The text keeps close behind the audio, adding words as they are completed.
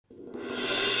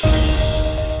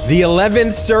The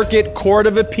 11th Circuit Court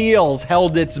of Appeals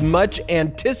held its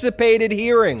much-anticipated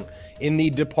hearing in the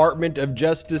Department of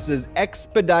Justice's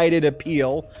expedited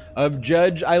appeal of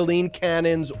Judge Aileen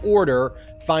Cannon's order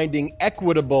finding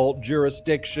equitable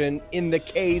jurisdiction in the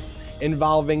case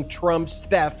involving Trump's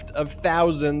theft of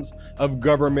thousands of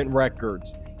government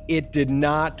records. It did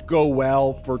not go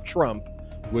well for Trump,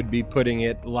 would be putting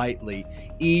it lightly.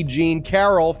 E. Jean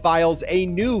Carroll files a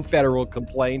new federal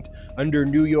complaint under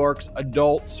New York's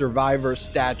adult survivor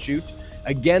statute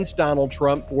against Donald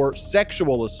Trump for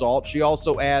sexual assault. She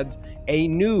also adds a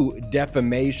new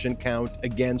defamation count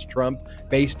against Trump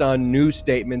based on new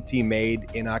statements he made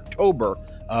in October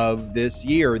of this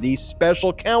year. The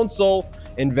special counsel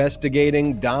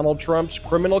investigating Donald Trump's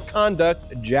criminal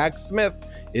conduct, Jack Smith,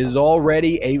 is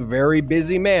already a very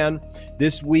busy man.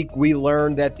 This week, we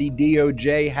learned that the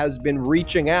DOJ has been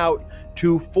reaching out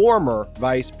to former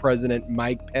Vice President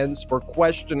Mike Pence for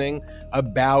questioning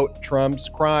about Trump's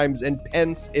crimes, and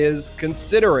Pence is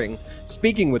considering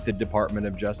speaking with the Department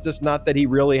of Justice. Not that he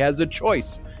really has a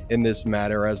choice in this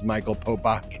matter, as Michael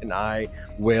Popok and I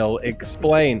will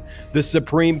explain. The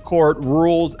Supreme Court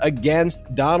rules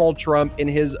against Donald Trump in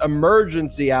his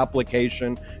emergency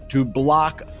application to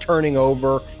block turning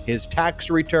over his tax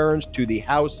returns to the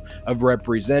House of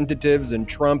Representatives, and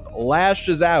Trump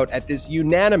lashes out at this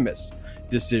unanimous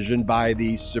decision by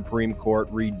the Supreme Court,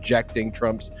 rejecting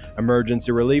Trump's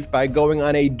emergency relief by going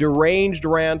on a deranged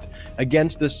rant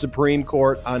against the Supreme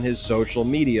Court on his social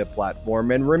media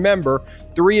platform. And remember,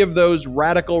 3 of those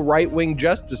radical right-wing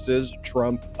justices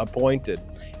Trump appointed.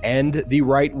 And the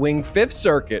right-wing Fifth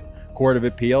Circuit Court of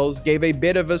Appeals gave a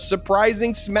bit of a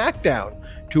surprising smackdown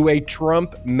to a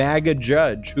Trump MAGA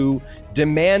judge who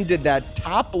demanded that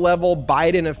top-level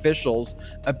Biden officials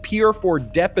appear for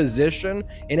deposition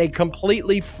in a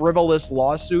completely frivolous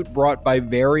lawsuit brought by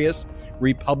various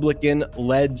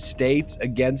Republican-led states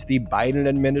against the Biden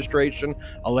administration,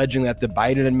 alleging that the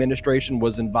Biden administration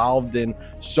was involved in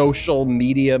social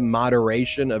media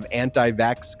moderation of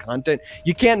anti-vax content.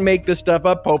 You can't make this stuff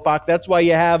up, Popok. That's why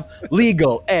you have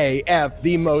Legal AF,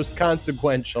 the most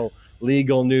consequential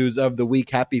legal news of the week.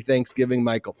 Happy Thanksgiving,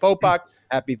 Michael Popok.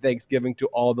 Happy Thanksgiving to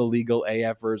all the legal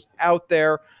AFers out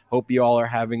there. Hope you all are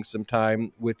having some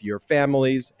time with your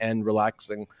families and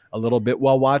relaxing a little bit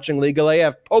while watching Legal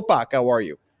AF. Popok, how are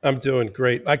you? I'm doing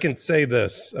great. I can say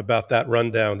this about that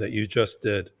rundown that you just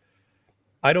did.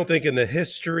 I don't think in the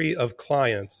history of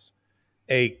clients,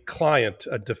 a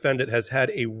defendant has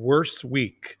had a worse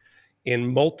week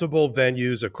in multiple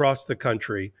venues across the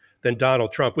country than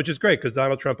Donald Trump, which is great because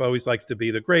Donald Trump always likes to be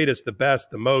the greatest, the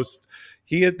best, the most.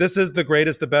 This is the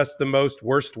greatest, the best, the most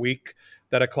worst week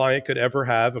that a client could ever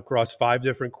have across 5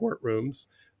 different courtrooms,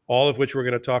 all of which we're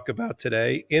going to talk about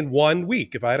today in 1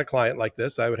 week. If I had a client like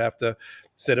this, I would have to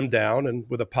sit him down and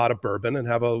with a pot of bourbon and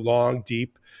have a long,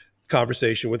 deep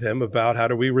conversation with him about how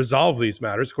do we resolve these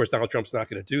matters. Of course, Donald Trump's not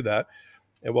going to do that.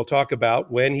 And we'll talk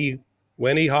about when he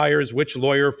hires which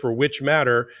lawyer for which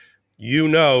matter.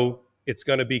 It's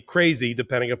going to be crazy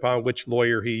depending upon which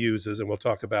lawyer he uses. And we'll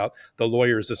talk about the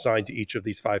lawyers assigned to each of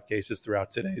these 5 cases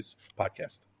throughout today's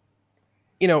podcast.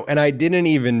 And I didn't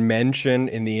even mention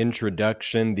in the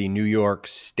introduction the New York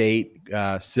State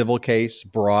civil case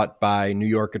brought by New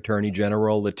York Attorney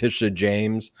General Letitia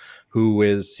James, who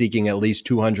is seeking at least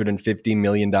 $250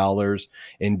 million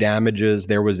in damages.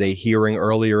 There was a hearing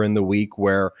earlier in the week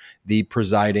where the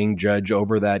presiding judge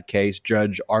over that case,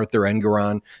 Judge Arthur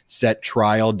Engoron, set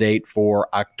trial date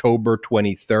for October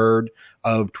 23rd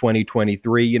of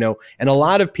 2023. And a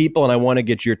lot of people, and I want to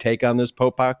get your take on this,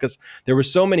 Popok, because there were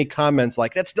so many comments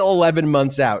like, that's still 11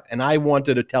 months out. And I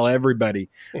wanted to tell everybody,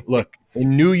 look,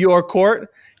 in New York court,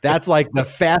 that's like the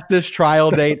fastest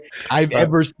trial date I've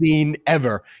ever seen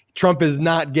ever. Trump is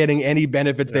not getting any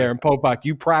benefits there. And Popok,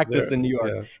 you practice in New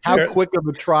York. How quick of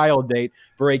a trial date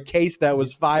for a case that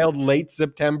was filed late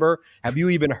September? Have you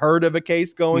even heard of a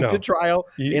case going to trial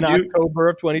in October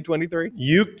of 2023?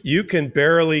 You can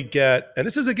barely get, and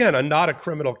this is, again, not a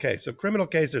criminal case. So criminal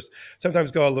cases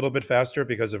sometimes go a little bit faster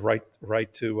because of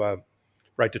right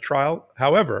to trial.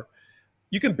 However,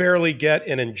 you can barely get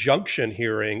an injunction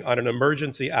hearing on an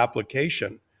emergency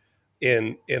application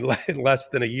in less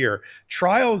than a year.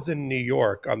 Trials in New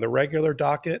York on the regular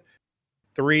docket,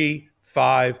 3,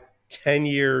 5, 10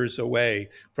 years away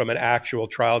from an actual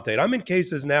trial date. I'm in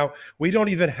cases now, we don't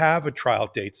even have a trial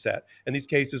date set. And these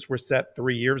cases were set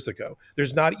 3 years ago.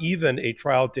 There's not even a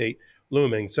trial date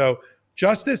looming. So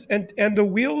justice and the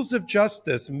wheels of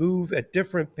justice move at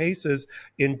different paces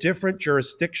in different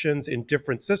jurisdictions, in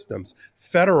different systems.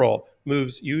 Federal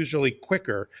moves usually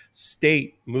quicker.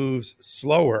 State moves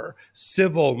slower.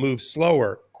 Civil moves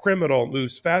slower. criminal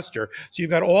moves faster. So you've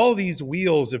got all these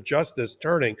wheels of justice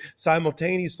turning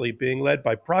simultaneously, being led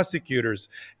by prosecutors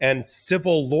and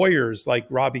civil lawyers like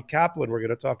Robbie Kaplan, we're going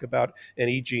to talk about, and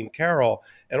E. Jean Carroll,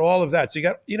 and all of that. So you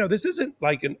got, this isn't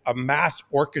like a mass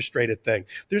orchestrated thing.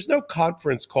 There's no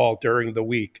conference call during the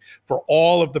week for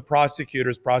all of the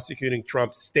prosecutors prosecuting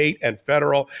Trump, state and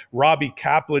federal, Robbie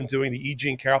Kaplan doing the E.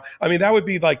 Jean Carroll. I mean, that would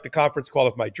be like the conference call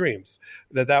of my dreams,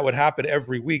 that would happen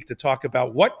every week to talk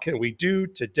about what can we do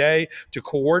today to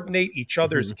coordinate each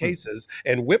other's cases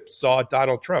and whipsaw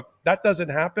Donald Trump. That doesn't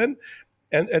happen.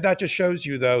 And that just shows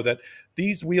you, though, that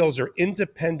these wheels are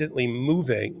independently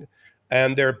moving,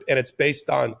 and it's based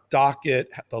on docket,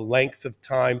 the length of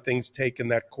time things take in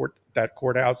that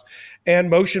courthouse, and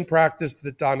motion practice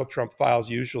that Donald Trump files,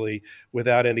 usually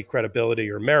without any credibility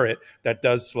or merit, that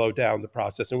does slow down the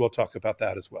process. And we'll talk about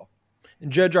that as well.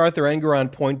 Judge Arthur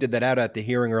Engoron pointed that out at the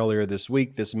hearing earlier this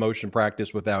week, this motion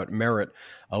practice without merit.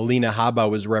 Alina Habba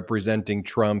was representing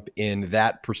Trump in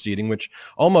that proceeding, which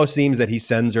almost seems that he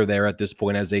sends her there at this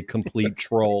point as a complete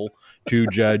troll to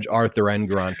Judge Arthur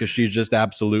Engoron, because she's just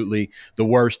absolutely the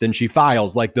worst. And she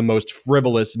files like the most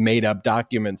frivolous, made-up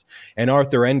documents. And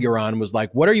Arthur Engoron was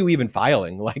like, what are you even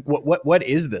filing? Like, what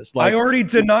is this? Like, I already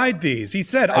denied these. He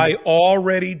said, I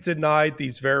already denied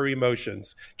these very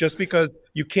motions, just because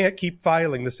you can't keep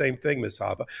filing the same thing, Ms.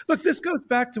 Habba. Look, this goes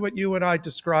back to what you and I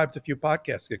described a few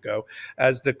podcasts ago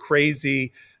as the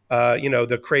crazy,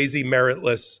 the crazy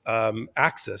meritless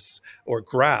axis or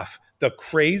graph. The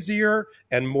crazier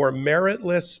and more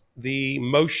meritless the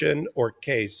motion or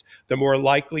case, the more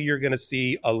likely you're going to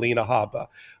see Alina Habba.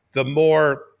 The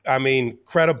more,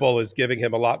 credible is giving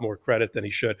him a lot more credit than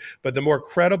he should, but the more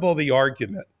credible the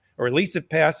argument, or at least it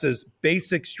passes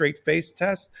basic straight face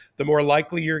test, the more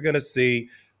likely you're going to see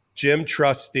Jim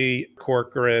Trusty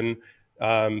Corcoran,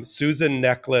 Susan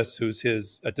Necklace, who's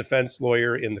his defense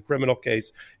lawyer in the criminal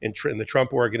case in the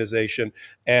Trump organization,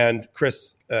 and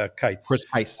Chris Kites. Chris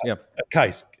Kites, yeah.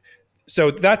 Kites.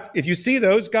 So that, if you see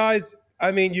those guys,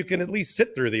 you can at least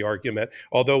sit through the argument,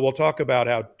 although we'll talk about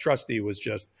how Trusty was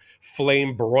just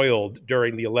flame broiled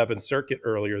during the 11th Circuit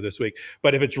earlier this week.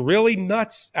 But if it's really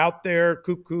nuts out there,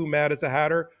 cuckoo, mad as a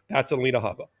hatter, that's Alina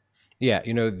Habba. Yeah,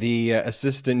 the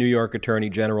assistant New York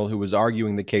attorney general who was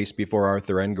arguing the case before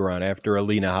Arthur Engoron after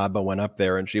Alina Habba went up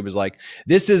there, and she was like,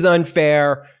 this is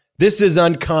unfair. This is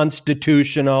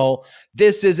unconstitutional.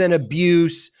 This is an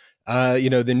abuse.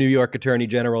 The New York attorney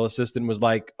general assistant was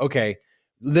like, okay,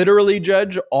 literally,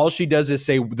 Judge, all she does is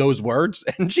say those words,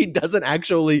 and she doesn't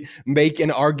actually make an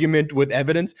argument with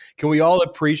evidence. Can we all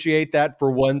appreciate that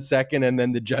for 1 second? And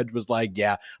then the judge was like,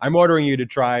 yeah, I'm ordering you to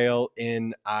trial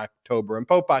in October. And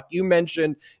Popok, you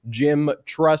mentioned Jim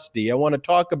Trusty. I want to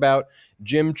talk about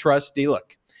Jim Trusty.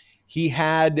 Look, he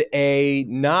had a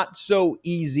not so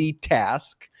easy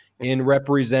task in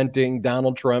representing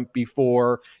Donald Trump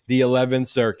before the 11th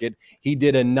Circuit. He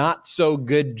did a not so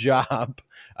good job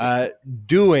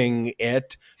doing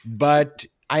it, but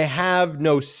I have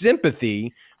no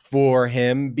sympathy for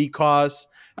him because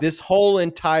this whole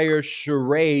entire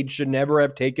charade should never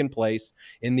have taken place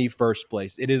in the first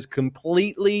place. It is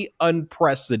completely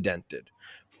unprecedented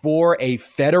for a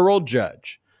federal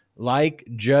judge like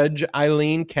Judge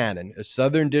Aileen Cannon, a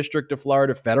Southern District of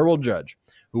Florida federal judge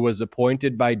who was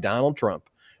appointed by Donald Trump,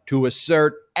 to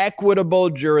assert equitable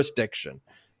jurisdiction,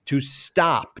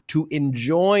 to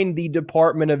enjoin the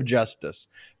Department of Justice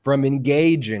from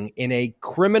engaging in a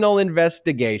criminal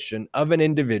investigation of an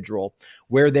individual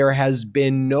where there has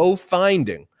been no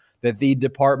finding that the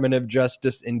Department of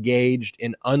Justice engaged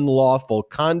in unlawful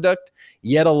conduct,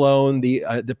 yet alone the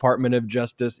Department of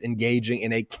Justice engaging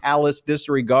in a callous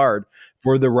disregard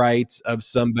for the rights of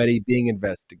somebody being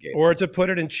investigated. Or to put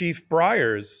it in Chief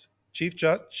Judge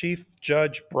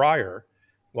Breyer,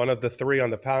 one of the three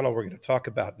on the panel we're going to talk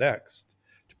about next,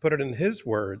 to put it in his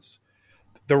words,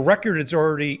 the record is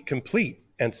already complete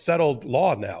and settled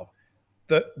law now.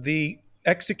 The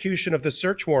execution of the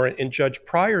search warrant, in Judge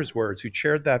Pryor's words, who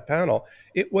chaired that panel,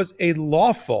 it was a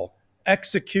lawful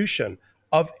execution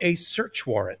of a search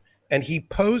warrant. And he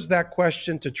posed that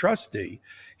question to Trusty.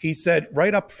 He said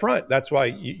right up front, that's why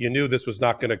you knew this was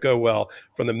not going to go well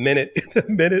from the minute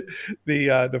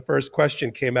the first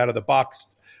question came out of the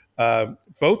box,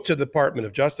 both to the Department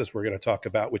of Justice we're going to talk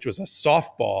about, which was a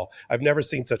softball. I've never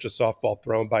seen such a softball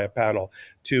thrown by a panel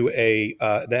to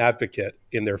an advocate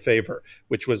in their favor,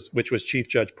 which was Chief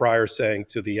Judge Pryor saying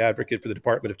to the advocate for the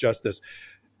Department of Justice,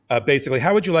 Basically,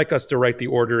 how would you like us to write the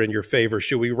order in your favor?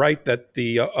 Should we write that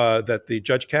the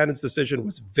Judge Cannon's decision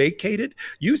was vacated?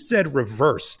 You said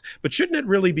reversed, but shouldn't it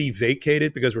really be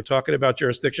vacated because we're talking about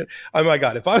jurisdiction? Oh my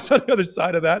God, if I was on the other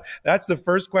side of that, that's the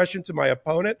first question to my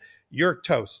opponent. You're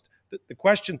toast. The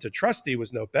question to Trusty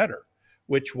was no better,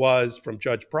 which was from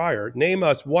Judge Pryor. Name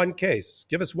us one case,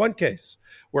 give us one case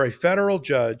where a federal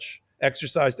judge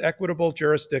exercised equitable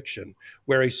jurisdiction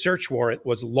where a search warrant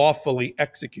was lawfully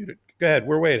executed. Go ahead,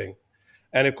 we're waiting.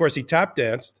 And of course, he tap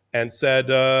danced and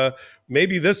said,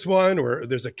 maybe this one, or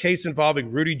there's a case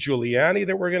involving Rudy Giuliani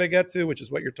that we're going to get to, which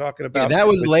is what you're talking about. Yeah, that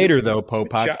was later, though,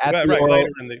 Popok. Later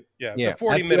in the, it's a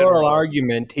 40-minute oral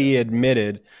argument, he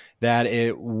admitted that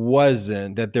it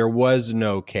wasn't, that there was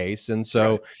no case. And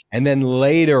so, and then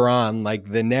later on,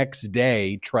 like the next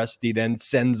day, Trusty then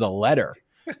sends a letter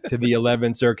to the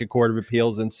 11th Circuit Court of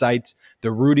Appeals and cites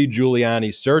the Rudy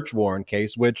Giuliani search warrant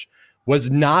case, which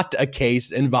was not a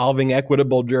case involving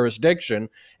equitable jurisdiction.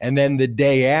 And then the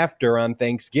day after, on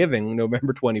Thanksgiving,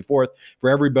 November 24th, for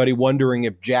everybody wondering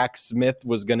if Jack Smith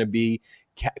was going to be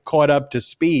caught up to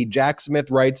speed, Jack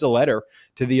Smith writes a letter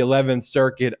to the 11th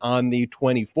Circuit on the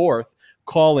 24th,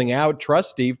 calling out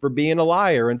Trusty for being a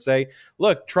liar and say,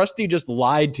 look, Trusty just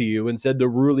lied to you and said the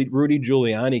Rudy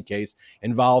Giuliani case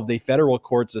involved a federal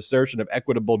court's assertion of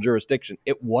equitable jurisdiction.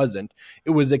 It wasn't.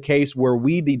 It was a case where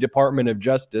we, the Department of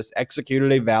Justice,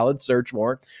 executed a valid search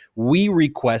warrant. We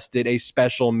requested a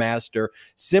special master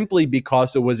simply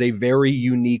because it was a very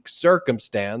unique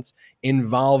circumstance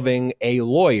involving a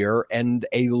lawyer and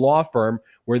a law firm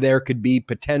where there could be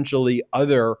potentially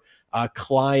other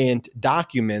client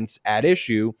documents at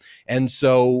issue. And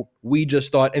so we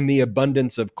just thought, in the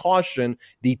abundance of caution,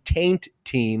 the taint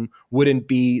team wouldn't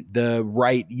be the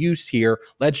right use here.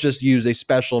 Let's just use a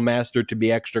special master to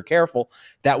be extra careful.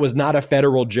 That was not a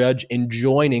federal judge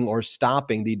enjoining or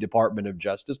stopping the Department of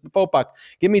Justice. But Popok,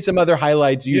 give me some other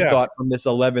highlights you thought from this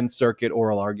 11th Circuit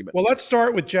oral argument. Well, let's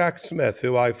start with Jack Smith,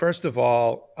 who I, first of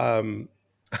all, I'm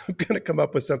going to come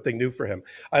up with something new for him.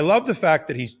 I love the fact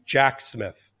that he's Jack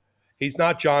Smith. He's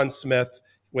not John Smith.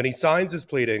 When he signs his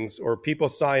pleadings, or people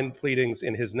sign pleadings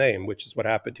in his name, which is what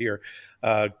happened here,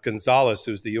 Gonzalez,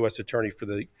 who's the U.S. attorney for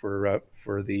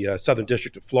the Southern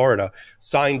District of Florida,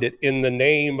 signed it in the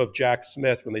name of Jack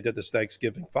Smith when they did this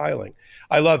Thanksgiving filing.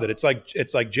 I love it. It's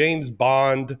like James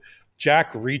Bond,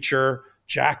 Jack Reacher,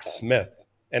 Jack Smith.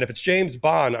 And if it's James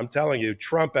Bond, I'm telling you,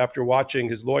 Trump, after watching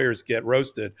his lawyers get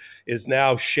roasted, is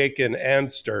now shaken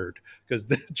and stirred, because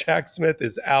Jack Smith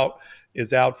is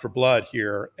out for blood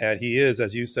here. And he is,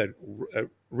 as you said,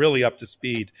 really up to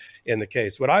speed in the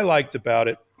case. What I liked about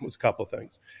it was a couple of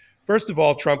things. First of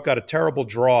all, Trump got a terrible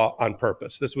draw on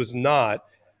purpose. This was not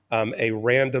a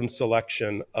random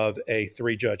selection of a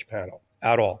 3-judge panel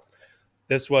at all.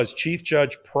 This was Chief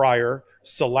Judge Pryor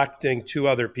selecting 2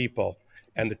 other people.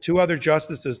 And the 2 other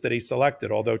justices that he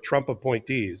selected, although Trump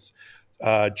appointees,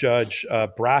 Judge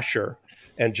Brasher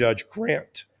and Judge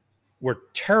Grant, were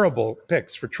terrible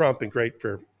picks for Trump and great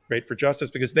for justice,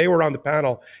 because they were on the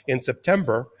panel in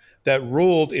September that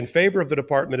ruled in favor of the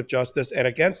Department of Justice and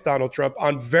against Donald Trump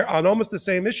on almost the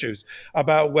same issues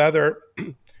about whether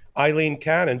Eileen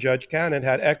Cannon, Judge Cannon,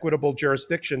 had equitable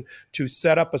jurisdiction to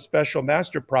set up a special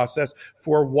master process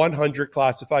for 100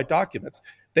 classified documents.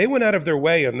 They went out of their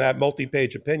way in that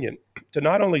multi-page opinion to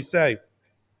not only say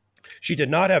she did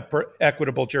not have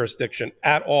equitable jurisdiction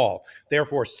at all,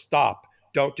 therefore stop,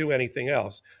 don't do anything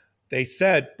else. They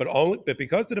said, but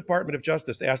because the Department of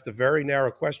Justice asked a very narrow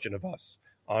question of us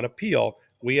on appeal,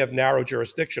 we have narrow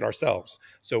jurisdiction ourselves.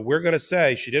 So we're going to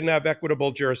say she didn't have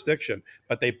equitable jurisdiction,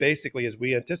 but they basically, as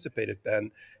we anticipated,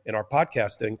 Ben, in our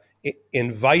podcasting,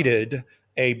 invited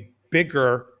a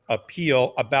bigger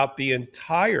appeal about the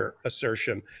entire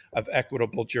assertion of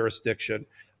equitable jurisdiction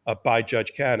by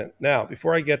Judge Cannon. Now,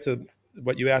 before I get to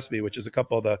what you asked me, which is a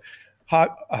couple of the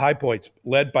high points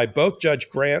led by both Judge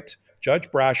Grant, Judge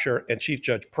Brasher, and Chief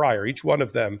Judge Pryor, each one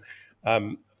of them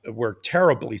were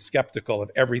terribly skeptical of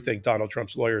everything Donald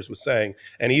Trump's lawyers was saying,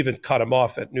 and even cut him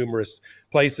off at numerous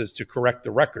places to correct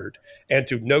the record and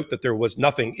to note that there was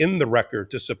nothing in the record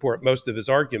to support most of his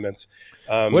arguments.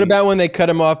 What about when they cut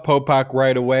him off, Popok,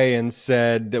 right away and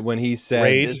said that when he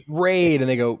said raid, and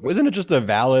they go, wasn't it just a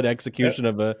valid execution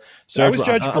of a search? That was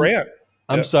Judge Grant.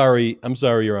 I'm sorry,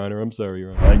 Your Honor. I'm sorry,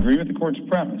 Your Honor. I agree with the court's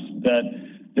premise that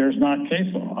there's not case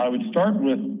law. I would start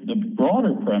with the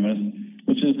broader premise,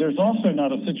 which is there's also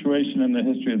not a situation in the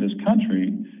history of this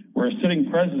country where a sitting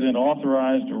president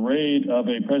authorized a raid of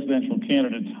a presidential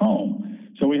candidate's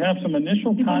home. So we have some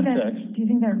initial context. Do you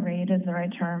think that raid is the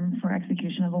right term for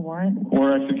execution of a warrant?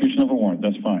 Or execution of a warrant.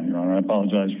 That's fine, Your Honor. I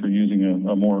apologize for using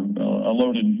a more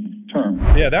loaded term.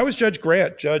 Yeah, that was Judge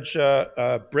Grant, Judge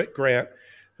Britt Grant,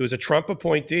 who's a Trump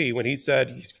appointee, when he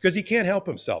said, because he can't help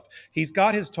himself, he's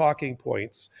got his talking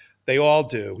points. They all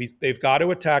do. They've got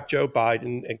to attack Joe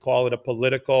Biden and call it a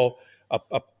political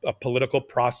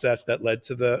process that led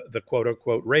to the quote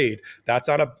unquote raid. That's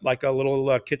on a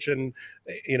little kitchen,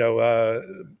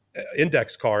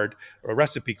 index card or a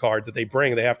recipe card that they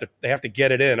bring. They have to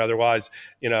get it in. Otherwise,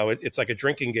 it's like a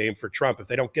drinking game for Trump. If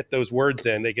they don't get those words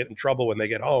in, they get in trouble when they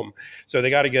get home. So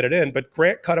they got to get it in. But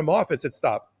Grant cut him off and said,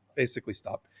 stop, basically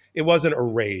stop. It wasn't a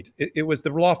raid. It was the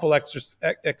lawful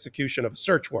execution of a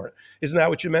search warrant. Isn't that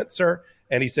what you meant, sir?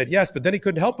 And he said, yes, but then he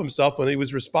couldn't help himself when he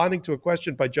was responding to a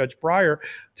question by Judge Breyer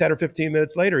 10 or 15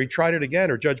 minutes later. He tried it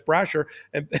again, or Judge Brasher,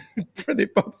 and they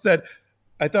both said,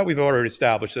 I thought we've already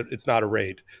established that it's not a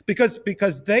raid, because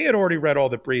they had already read all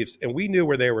the briefs and we knew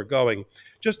where they were going.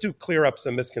 Just to clear up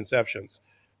some misconceptions.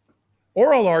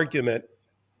 Oral argument,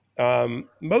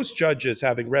 most judges,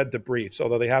 having read the briefs,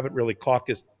 although they haven't really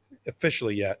caucused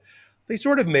officially yet, they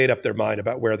sort of made up their mind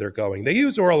about where they're going. They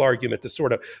use oral argument to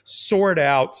sort of sort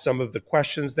out some of the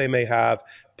questions they may have,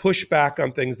 push back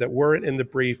on things that weren't in the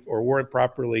brief or weren't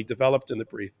properly developed in the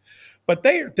brief. But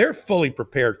they're fully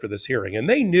prepared for this hearing, and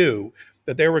they knew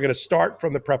that they were going to start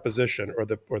from the preposition or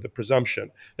the presumption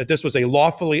that this was a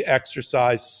lawfully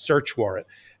exercised search warrant.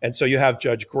 And so you have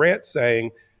Judge Grant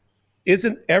saying,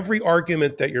 isn't every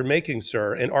argument that you're making,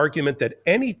 sir, an argument that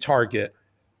any target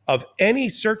of any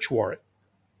search warrant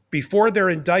before they're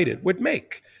indicted would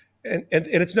make? And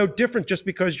it's no different just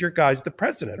because your guy's the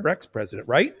president or ex-president,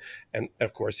 right? And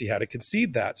of course, he had to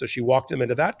concede that. So she walked him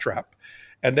into that trap.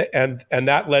 And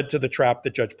that led to the trap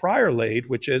that Judge Pryor laid,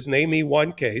 which is, name me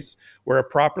one case where a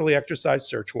properly exercised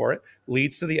search warrant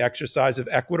leads to the exercise of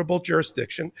equitable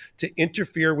jurisdiction to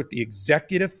interfere with the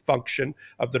executive function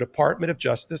of the Department of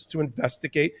Justice to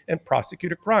investigate and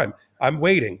prosecute a crime. I'm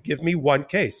waiting. Give me one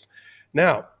case.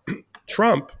 Now,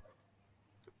 Trump,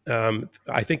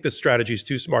 I think this strategy is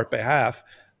too smart by half,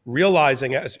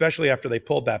 realizing, especially after they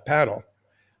pulled that panel,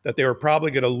 that they were probably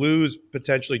going to lose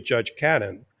potentially Judge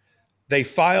Cannon. They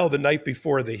filed the night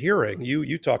before the hearing.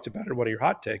 You talked about it in one of your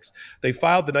hot takes. They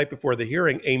filed the night before the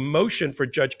hearing a motion for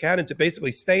Judge Cannon to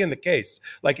basically stay in the case,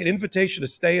 like an invitation to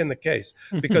stay in the case.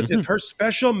 Because if her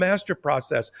special master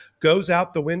process goes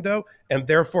out the window and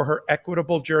therefore her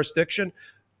equitable jurisdiction,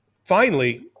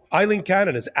 finally, Eileen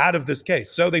Cannon is out of this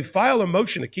case. So they file a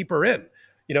motion to keep her in,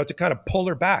 to kind of pull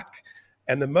her back.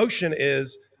 And the motion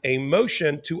is a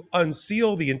motion to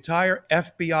unseal the entire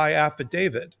FBI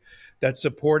affidavit that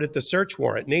supported the search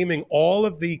warrant, naming all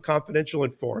of the confidential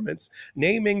informants,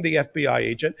 naming the FBI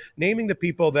agent, naming the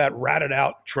people that ratted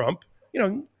out Trump,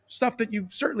 stuff that you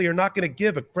certainly are not going to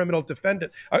give a criminal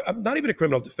defendant, not even a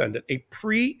criminal defendant, a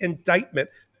pre-indictment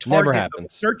target of a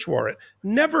search warrant.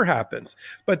 Never happens.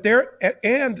 But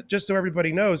and just so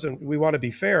everybody knows, and we want to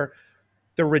be fair,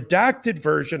 the redacted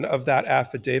version of that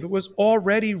affidavit was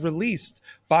already released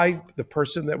by the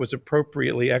person that was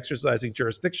appropriately exercising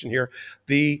jurisdiction here,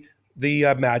 the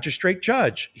magistrate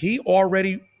judge. He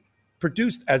already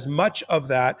produced as much of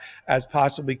that as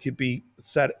possibly could be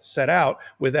set out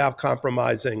without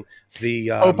compromising the...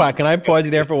 Opa, can I pause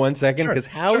you there for 1 second? Because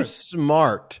how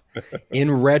smart,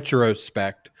 in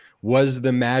retrospect, was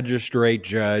the magistrate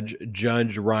judge,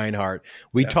 Judge Reinhart.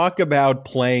 We talk about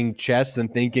playing chess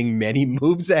and thinking many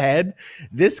moves ahead.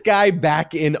 This guy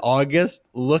back in August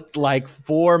looked like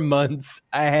 4 months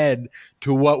ahead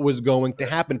to what was going to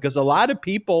happen, because a lot of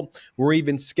people were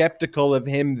even skeptical of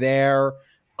him there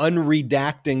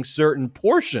unredacting certain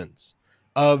portions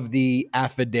of the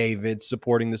affidavit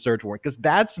supporting the search warrant, because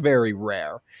that's very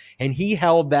rare. And he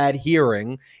held that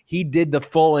hearing. He did the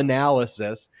full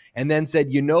analysis and then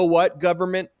said, you know what,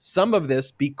 government, some of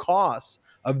this, because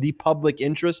of the public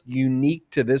interest unique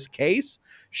to this case,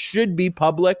 should be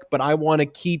public, but I want to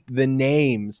keep the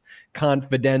names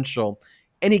confidential.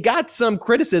 And he got some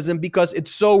criticism because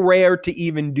it's so rare to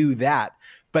even do that.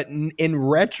 But in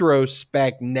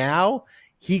retrospect now,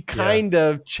 he kind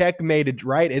of checkmated,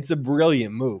 right? It's a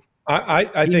brilliant move. I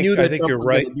think you're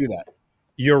right. Do that.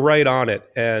 You're right on it.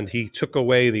 And he took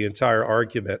away the entire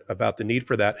argument about the need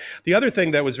for that. The other thing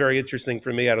that was very interesting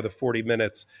for me out of the 40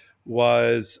 minutes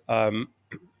was, and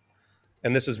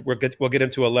this is, we'll get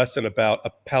into a lesson about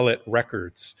appellate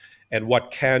records and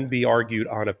what can be argued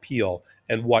on appeal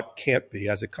and what can't be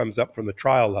as it comes up from the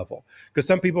trial level. Because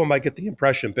some people might get the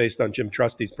impression, based on Jim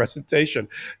Trustee's presentation,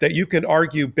 that you can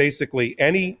argue basically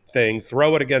anything,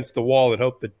 throw it against the wall and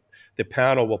hope that the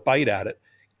panel will bite at it.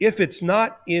 If it's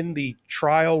not in the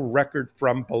trial record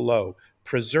from below,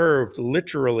 preserved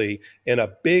literally in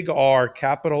a big R,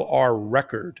 capital R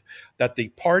record that the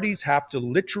parties have to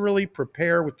literally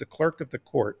prepare with the clerk of the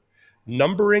court,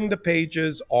 numbering the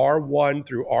pages R1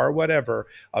 through R whatever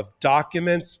of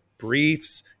documents,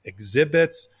 briefs,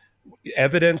 exhibits,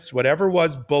 evidence, whatever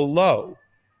was below.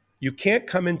 You can't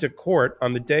come into court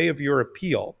on the day of your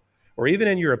appeal or even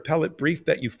in your appellate brief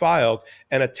that you filed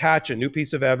and attach a new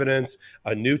piece of evidence,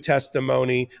 a new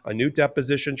testimony, a new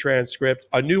deposition transcript,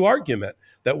 a new argument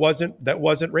that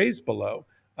wasn't raised below,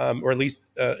 or at least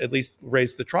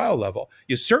raised the trial level.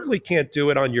 You certainly can't do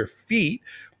it on your feet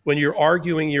when you're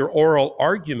arguing your oral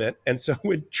argument. And so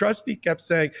when Trusty kept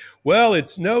saying, well,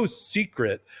 it's no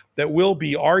secret that we'll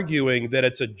be arguing that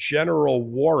it's a general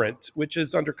warrant, which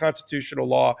is under constitutional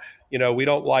law, we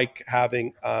don't like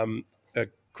having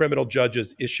criminal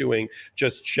judges issuing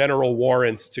just general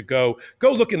warrants to go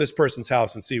look in this person's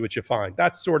house and see what you find.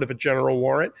 That's sort of a general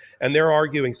warrant. And they're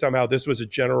arguing somehow this was a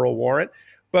general warrant.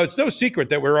 But it's no secret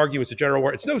that we're arguing it's a general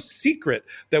warrant. It's no secret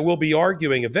that we'll be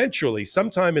arguing eventually,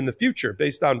 sometime in the future,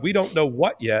 based on we don't know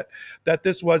what yet, that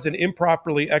this was an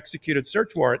improperly executed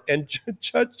search warrant. And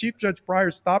Chief Judge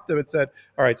Pryor stopped him and said,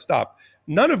 all right, stop.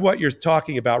 None of what you're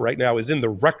talking about right now is in the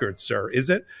record, sir, is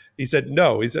it? He said,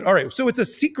 no. He said, all right, so it's a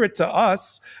secret to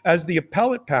us as the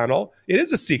appellate panel. It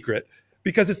is a secret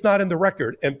because it's not in the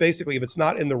record. And basically, if it's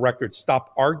not in the record,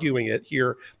 stop arguing it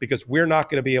here because we're not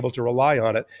going to be able to rely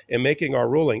on it in making our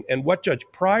ruling. And what Judge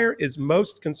Pryor is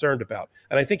most concerned about,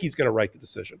 and I think he's going to write the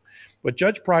decision, what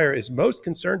Judge Pryor is most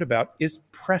concerned about is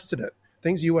precedent,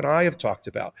 things you and I have talked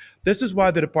about. This is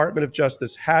why the Department of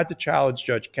Justice had to challenge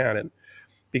Judge Cannon,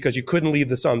 because you couldn't leave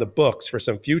this on the books for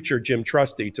some future Jim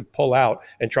Trusty to pull out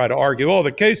and try to argue,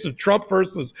 the case of Trump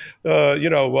versus,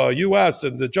 U.S.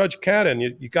 and the Judge Cannon,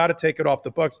 you got to take it off the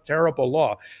books, terrible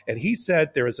law. And he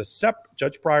said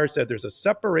Judge Pryor said there's a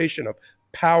separation of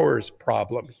powers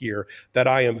problem here that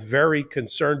I am very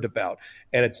concerned about.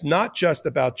 And it's not just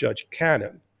about Judge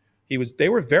Cannon. They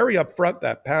were very upfront,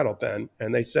 that panel, Ben,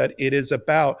 and they said it is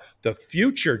about the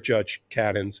future Judge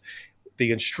Cannons,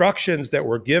 the instructions that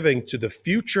we're giving to the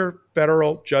future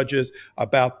federal judges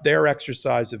about their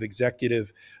exercise of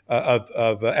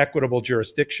equitable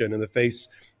jurisdiction in the face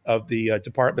of the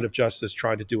Department of Justice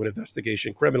trying to do an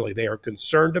investigation criminally. They are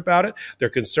concerned about it. They're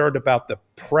concerned about the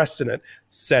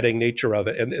precedent-setting nature of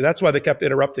it. And that's why they kept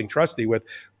interrupting Trusty with,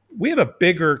 we have a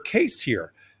bigger case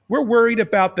here. We're worried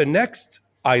about the next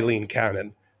Eileen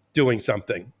Cannon doing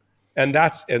something. And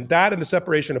that and the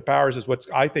separation of powers is what's,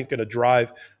 I think, going to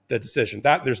drive the decision.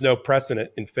 That there's no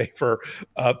precedent in favor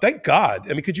of, thank God.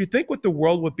 I mean, could you think what the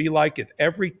world would be like if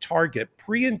every target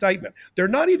pre-indictment, they're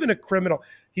not even a criminal,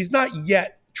 he's not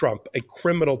yet, Trump, a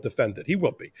criminal defendant. He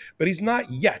will be, but he's not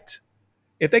yet.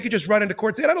 If they could just run into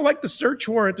court and say, I don't like the search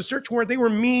warrant, they were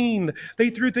mean. They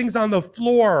threw things on the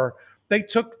floor. They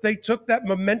took that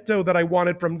memento that I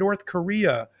wanted from North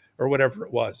Korea or whatever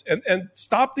it was, and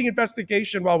stop the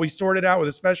investigation while we sort it out with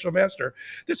a special master.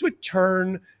 This would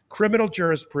turn criminal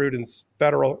jurisprudence,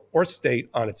 federal or state,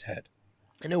 on its head.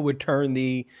 And it would turn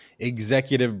the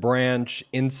executive branch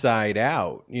inside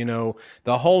out.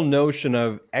 The whole notion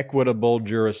of equitable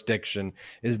jurisdiction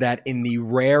is that in the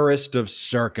rarest of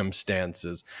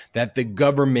circumstances that the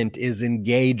government is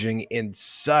engaging in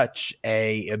such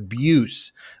a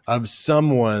abuse of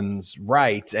someone's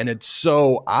rights, and it's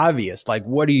so obvious, like,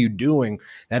 what are you doing,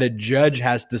 that a judge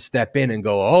has to step in and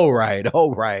go, all right,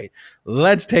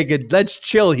 let's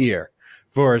chill here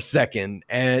for a second.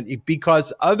 And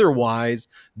because otherwise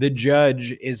the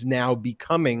judge is now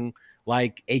becoming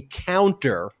like a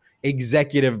counter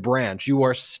executive branch. You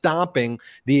are stopping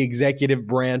the executive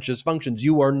branch's functions.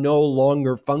 You are no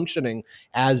longer functioning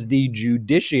as the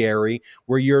judiciary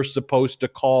where you're supposed to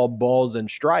call balls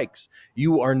and strikes.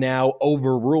 You are now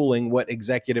overruling what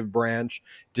executive branch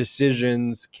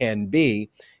decisions can be.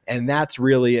 And that's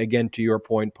really, again, to your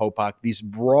point, Popok, this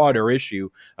broader issue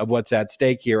of what's at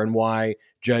stake here and why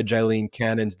Judge Eileen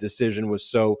Cannon's decision was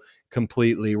so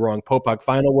completely wrong. Popok,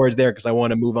 final words there, because I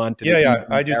want to move on to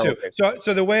I do too.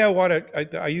 So the way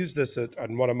I use this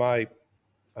on one of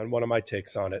my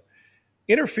takes on it.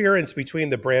 Interference between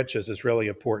the branches is really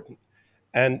important,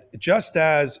 and just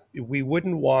as we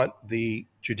wouldn't want the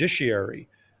judiciary,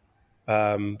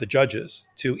 the judges,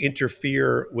 to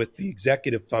interfere with the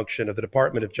executive function of the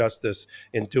Department of Justice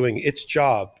in doing its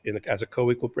job as a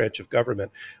co-equal branch of government,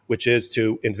 which is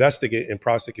to investigate and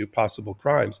prosecute possible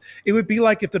crimes. It would be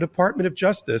like if the Department of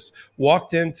Justice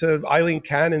walked into Eileen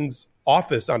Cannon's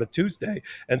office on a Tuesday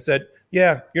and said,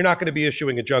 yeah, you're not going to be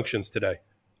issuing injunctions today.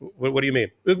 What do you mean?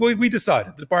 We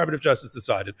decided. The Department of Justice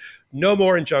decided no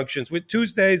more injunctions. With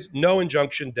Tuesdays, no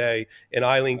injunction day in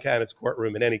Eileen Cannon's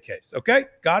courtroom in any case. Okay,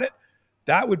 got it?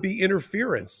 That would be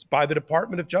interference by the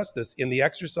Department of Justice in the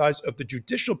exercise of the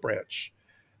judicial branch.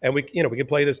 And we can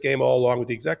play this game all along with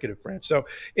the executive branch. So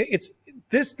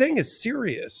this thing is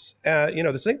serious.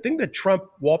 The same thing that Trump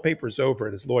wallpapers over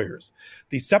at his lawyers,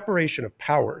 the separation of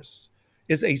powers,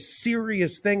 is a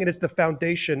serious thing, and it's the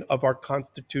foundation of our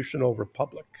constitutional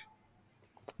republic.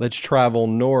 Let's travel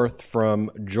north from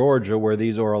Georgia, where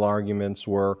these oral arguments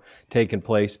were taking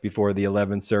place before the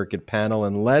 11th Circuit panel,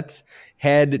 and let's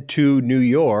head to New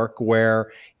York, where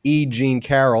E. Jean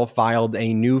Carroll filed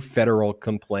a new federal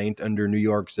complaint under New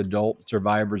York's Adult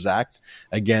Survivors Act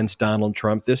against Donald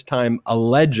Trump, this time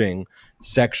alleging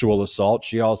sexual assault.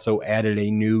 She also added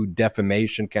a new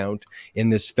defamation count in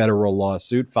this federal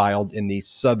lawsuit filed in the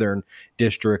Southern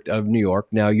District of New York.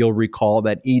 Now, you'll recall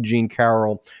that E. Jean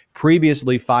Carroll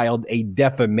previously filed a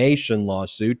defamation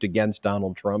lawsuit against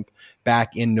Donald Trump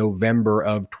back in November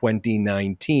of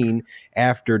 2019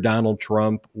 after Donald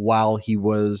Trump, while he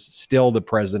was still the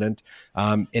president,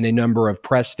 in a number of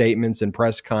press statements and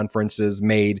press conferences,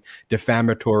 made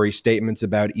defamatory statements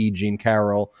about E. Jean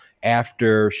Carroll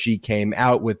after she came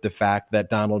out with the fact that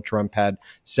Donald Trump had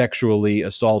sexually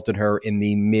assaulted her in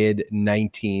the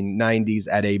mid-1990s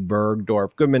at a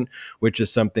Bergdorf Goodman, which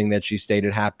is something that she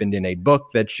stated happened in a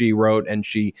book that she wrote, and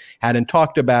she hadn't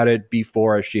talked about it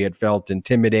before as she had felt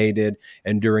intimidated.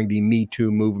 And during the Me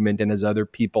Too movement, and as other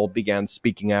people began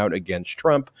speaking out against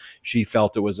Trump, she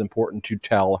felt it was important to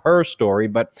tell her story.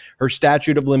 But her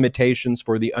statute of limitations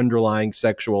for the underlying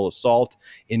sexual assault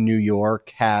in New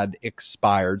York had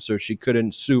expired, so she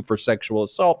couldn't sue for sexual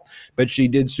assault, but she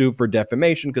did sue for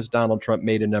defamation because Donald Trump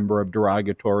made a number of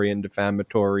derogatory and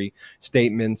defamatory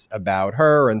statements about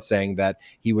her and saying that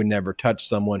he would never touch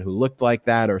someone who looked like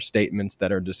that, or statements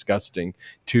that are disgusting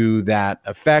to that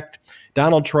effect.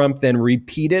 Donald Trump then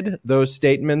repeated those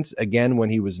statements again when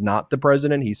he was not the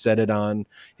president. He said it on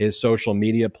his social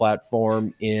media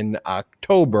platform in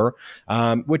October,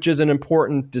 which is an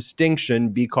important distinction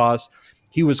because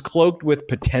he was cloaked with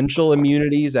potential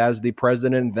immunities as the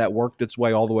president that worked its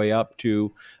way all the way up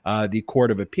to the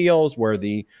Court of Appeals, where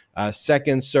the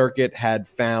Second Circuit had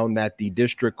found that the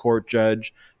district court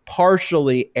judge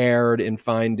partially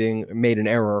made an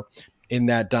error in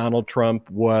that Donald Trump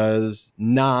was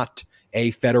not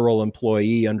a federal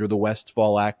employee under the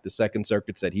Westfall Act. The Second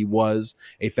Circuit said he was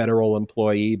a federal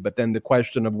employee. But then the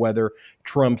question of whether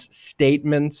Trump's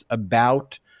statements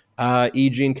about E.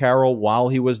 Jean Carroll while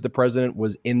he was the president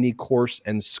was in the course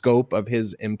and scope of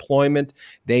his employment.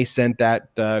 They sent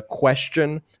that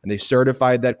question, and they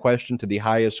certified that question to the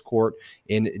highest court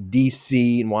in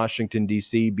D.C., in Washington,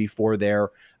 D.C., before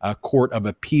their Court of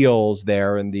Appeals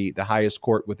there, in the highest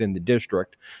court within the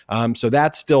district. So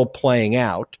that's still playing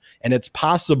out, and it's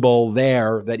possible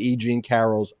there that E. Jean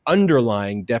Carroll's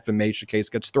underlying defamation case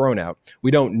gets thrown out.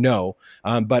 We don't know,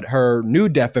 but her new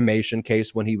defamation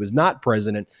case when he was not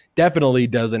president definitely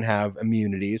doesn't have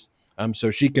immunities, so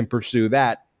she can pursue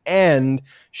that. And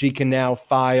she can now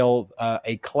file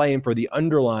a claim for the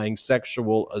underlying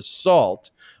sexual assault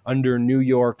under New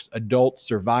York's Adult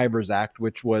Survivors Act,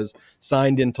 which was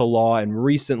signed into law and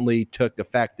recently took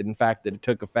effect. In fact, it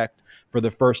took effect for the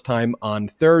first time on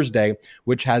Thursday,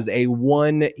 which has a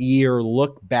 1-year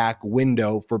look-back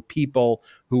window for people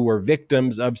who were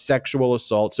victims of sexual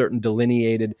assault, certain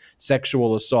delineated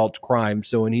sexual assault crimes.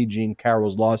 So in E. Jean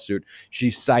Carroll's lawsuit,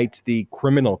 she cites the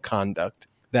criminal conduct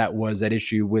that was at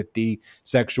issue with the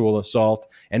sexual assault.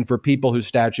 And for people whose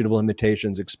statute of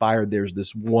limitations expired, there's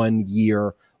this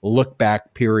 1-year look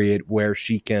back period where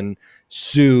she can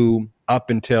sue up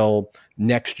until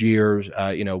next year's,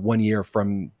 1 year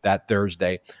from that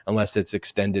Thursday, unless it's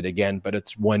extended again, but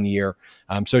it's 1 year.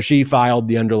 So she filed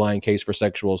the underlying case for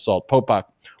sexual assault. Popok,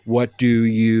 what do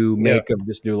you make of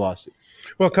this new lawsuit?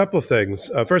 Well, a couple of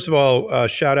things. First of all,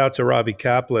 shout out to Robbie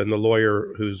Kaplan, the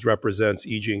lawyer who represents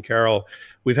E. Jean Carroll.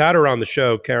 We've had her on the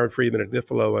show, Karen Friedman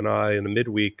Agnifilo and I, in the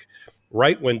midweek,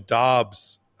 right when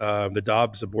the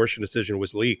Dobbs abortion decision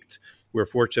was leaked. We were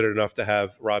fortunate enough to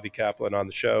have Robbie Kaplan on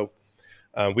the show.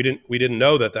 We didn't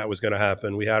know that was going to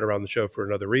happen. We had her on the show for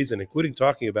another reason, including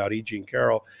talking about E. Jean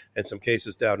Carroll and some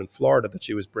cases down in Florida that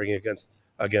she was bringing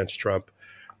against Trump.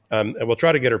 And we'll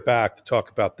try to get her back to talk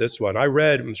about this one.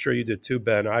 I'm sure you did too,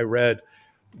 Ben. I read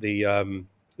the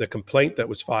complaint that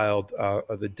was filed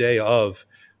the day of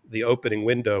the opening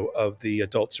window of the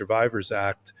Adult Survivors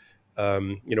Act.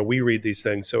 We read these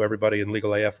things so everybody in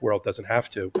legal AF world doesn't have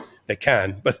to. They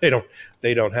can, but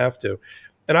they don't have to.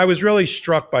 And I was really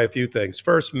struck by a few things.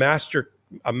 First, master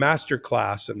a master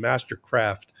class and master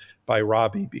craft by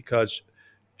Robbie, because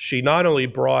she not only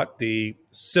brought the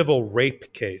civil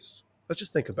rape case, let's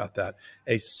just think about that,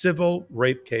 a civil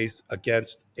rape case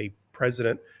against a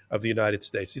president of the United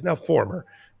States. He's now former,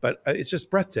 but it's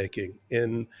just breathtaking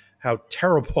in how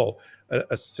terrible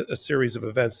a series of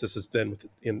events this has been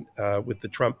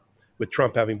with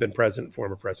Trump having been president,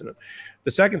 former president.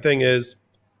 The second thing is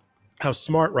how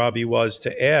smart Robbie was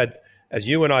to add, as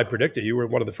you and I predicted. You were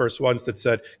one of the first ones that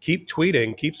said, keep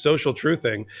tweeting, keep social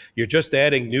truthing. You're just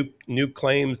adding new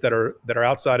claims that are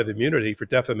outside of immunity for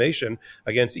defamation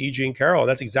against E. Jean Carroll.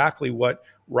 That's exactly what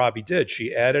Robbie did.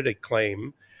 She added a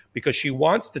claim because she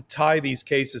wants to tie these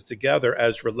cases together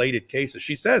as related cases.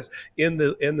 She says in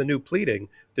the new pleading,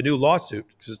 the new lawsuit,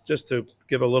 just to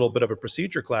give a little bit of a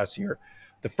procedure class here,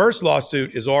 the first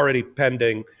lawsuit is already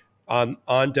pending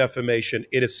on defamation.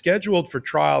 It is scheduled for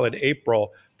trial in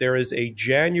April. There is a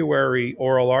January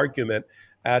oral argument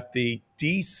at the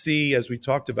D.C., as we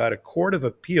talked about, a Court of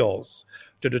Appeals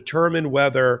to determine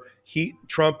whether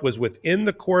Trump was within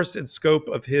the course and scope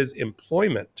of his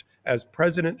employment as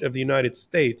president of the United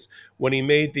States when he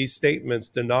made these statements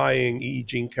denying E.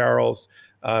 Jean Carroll's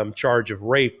charge of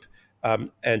rape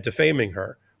and defaming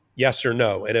her. Yes or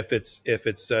no? And if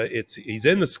he's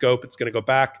in the scope, it's going to go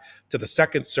back to the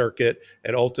Second Circuit,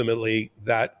 and ultimately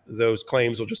those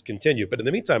claims will just continue. But in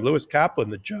the meantime, Lewis Kaplan,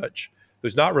 the judge,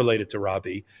 who's not related to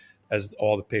Robbie, as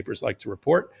all the papers like to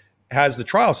report, has the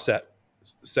trial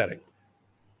setting.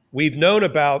 We've known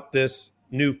about this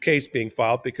new case being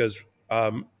filed because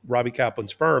Robbie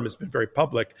Kaplan's firm has been very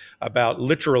public about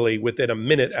literally within a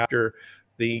minute after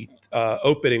the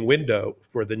opening window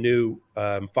for the new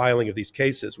filing of these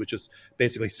cases, which is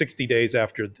basically 60 days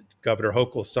after Governor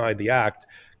Hochul signed the act,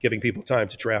 giving people time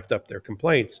to draft up their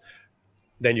complaints.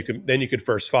 Then you could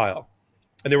first file.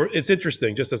 And it's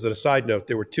interesting, just as a side note,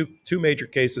 there were two major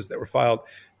cases that were filed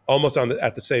almost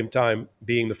at the same time,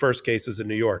 being the first cases in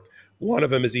New York. One of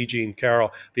them is E. Jean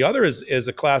Carroll. The other is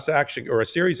a class action or a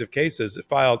series of cases that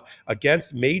filed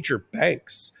against major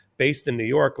banks based in New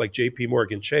York, like J.P.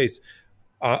 Morgan Chase,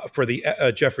 for the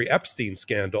Jeffrey Epstein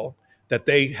scandal, that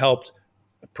they helped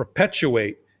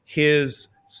perpetuate his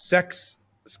sex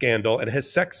scandal and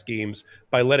his sex schemes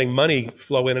by letting money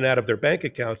flow in and out of their bank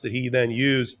accounts that he then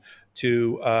used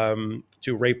to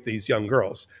rape these young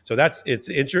girls. So it's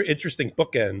interesting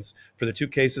bookends for the two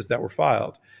cases that were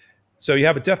filed. So you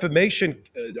have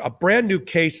a brand new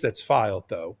case that's filed,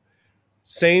 though.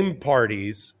 Same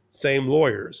parties, same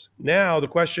lawyers. Now the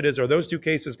question is, are those two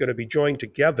cases going to be joined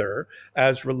together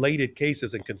as related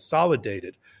cases and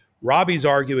consolidated? Robbie's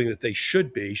arguing that they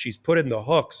should be. She's put in the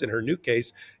hooks in her new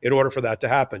case in order for that to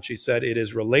happen. She said it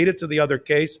is related to the other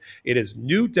case. It is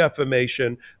new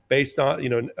defamation based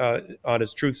on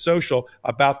his Truth Social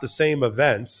about the same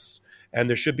events, and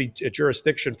there should be a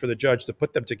jurisdiction for the judge to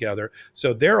put them together.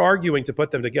 So they're arguing to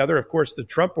put them together. Of course, the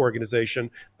Trump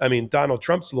organization, Donald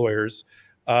Trump's lawyers,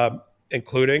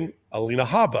 including Alina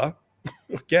Habba,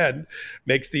 again,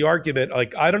 makes the argument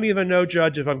like, I don't even know,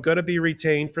 Judge, if I'm going to be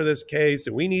retained for this case,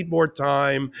 and we need more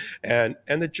time. And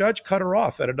the judge cut her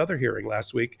off at another hearing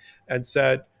last week and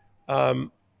said,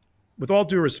 with all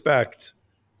due respect,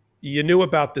 you knew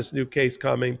about this new case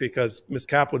coming because Ms.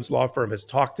 Kaplan's law firm has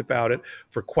talked about it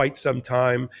for quite some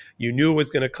time. You knew it was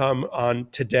going to come on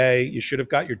today. You should have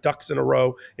got your ducks in a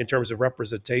row in terms of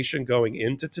representation going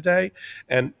into today.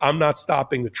 And I'm not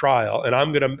stopping the trial. And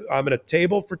I'm going to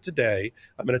table for today.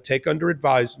 I'm going to take under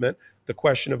advisement the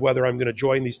question of whether I'm going to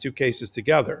join these two cases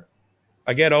together.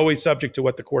 Again, always subject to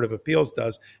what the Court of Appeals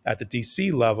does at the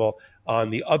D.C. level on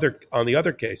the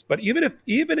other case. But even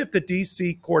if the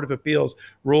D.C. Court of Appeals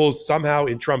rules somehow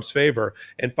in Trump's favor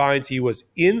and finds he was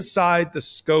inside the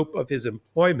scope of his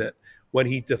employment when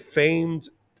he defamed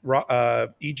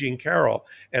E. Jean Carroll,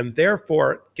 and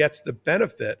therefore gets the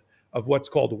benefit of what's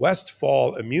called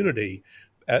Westfall immunity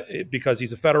because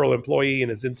he's a federal employee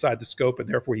and is inside the scope and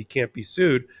therefore he can't be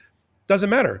sued,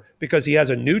 doesn't matter because he has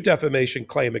a new defamation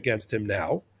claim against him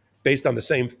now based on the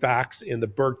same facts in the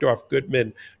Bergdorf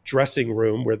Goodman dressing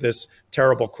room where this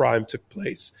terrible crime took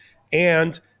place.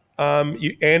 And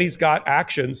he's got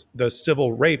actions, the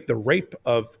civil rape, the rape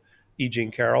of E.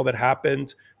 Jean Carroll that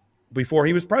happened before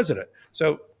he was president.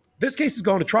 So this case is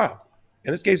going to trial.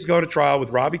 And this case is going to trial with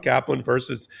Robbie Kaplan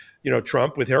versus,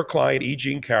 Trump, with her client, E.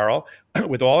 Jean Carroll,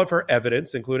 with all of her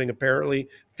evidence, including apparently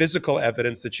physical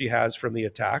evidence that she has from the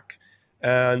attack.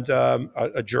 And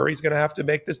a jury's going to have to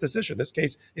make this decision. This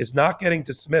case is not getting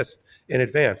dismissed in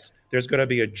advance. There's going to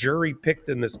be a jury picked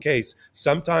in this case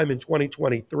sometime in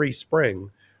 2023 spring,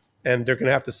 and they're going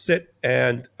to have to sit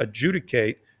and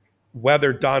adjudicate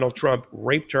whether Donald Trump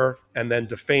raped her and then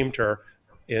defamed her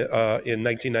in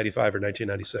 1995 or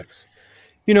 1996.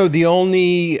 The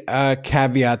only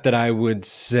caveat that I would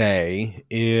say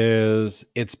is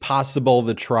it's possible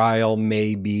the trial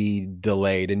may be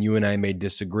delayed, and you and I may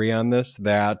disagree on this,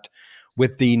 that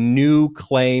with the new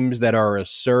claims that are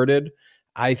asserted,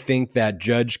 I think that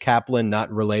Judge Kaplan,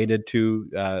 not related to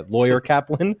lawyer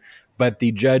Kaplan, but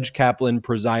the Judge Kaplan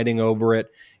presiding over it,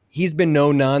 he's been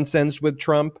no nonsense with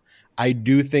Trump. I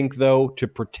do think, though, to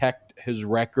protect his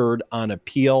record on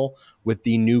appeal with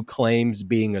the new claims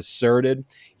being asserted,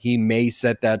 he may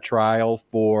set that trial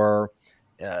for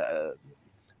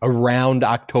around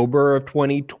October of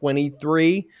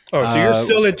 2023. Oh, so you're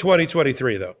still in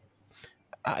 2023, though?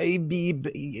 I'd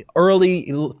be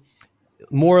early,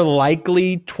 more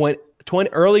likely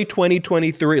early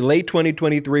 2023, late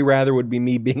 2023 rather, would be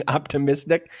me being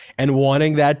optimistic and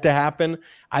wanting that to happen.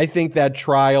 I think that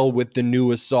trial with the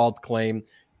new assault claim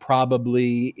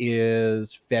probably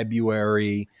is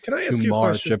February to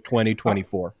March of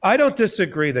 2024. I don't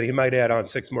disagree that he might add on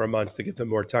 6 more months to give them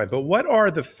more time. But what are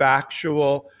the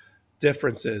factual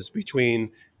differences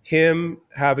between him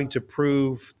having to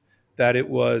prove that it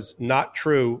was not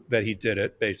true that he did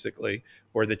it, basically,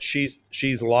 or that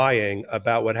she's lying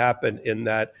about what happened in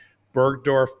that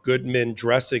Bergdorf Goodman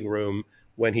dressing room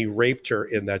when he raped her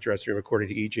in that dressing room, according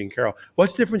to E. Jean Carroll?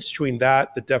 What's the difference between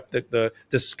that, the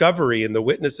discovery and the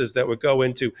witnesses that would go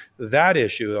into that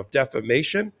issue of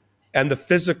defamation and the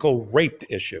physical rape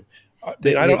issue? I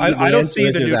don't see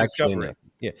the new discovery.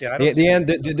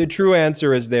 The true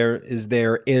answer is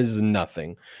there is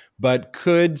nothing. But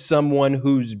could someone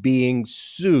who's being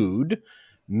sued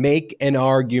make an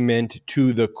argument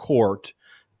to the court,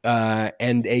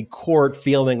 and a court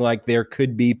feeling like there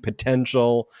could be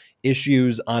potential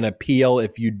issues on appeal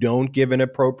if you don't give an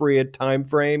appropriate time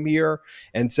frame here,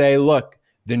 and say, look,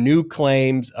 the new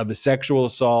claims of a sexual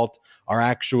assault are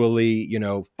actually,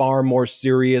 far more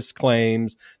serious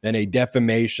claims than a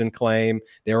defamation claim.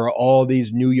 There are all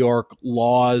these New York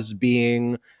laws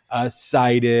being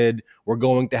cited. We're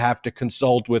going to have to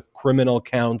consult with criminal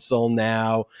counsel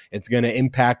now. It's going to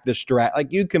impact the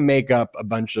like, you can make up a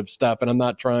bunch of stuff, and I'm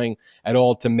not trying at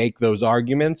all to make those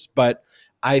arguments, but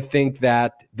I think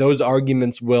that those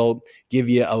arguments will give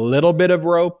you a little bit of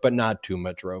rope, but not too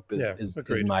much rope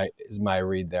is my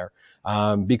read there.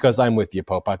 Because I'm with you,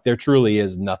 Popok. There truly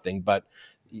is nothing, but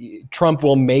Trump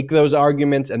will make those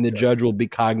arguments, and the judge will be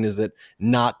cognizant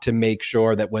not to make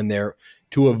sure that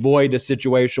to avoid a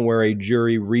situation where a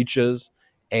jury reaches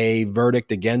a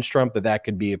verdict against Trump, that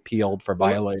could be appealed for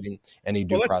violating any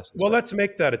due process. Let's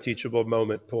make that a teachable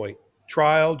moment point.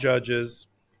 Trial judges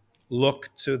look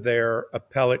to their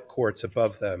appellate courts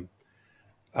above them,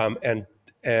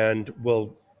 and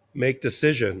will make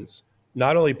decisions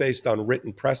not only based on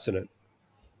written precedent,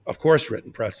 of course,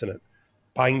 written precedent,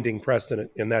 binding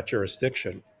precedent in that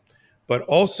jurisdiction, but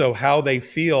also how they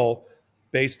feel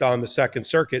based on the Second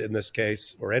Circuit in this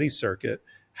case, or any circuit,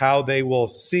 how they will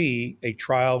see a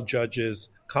trial judge's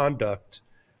conduct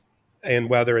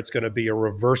and whether it's going to be a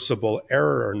reversible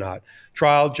error or not.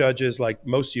 Trial judges, like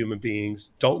most human beings,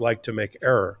 don't like to make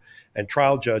error. And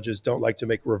trial judges don't like to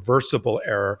make reversible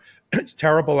error. It's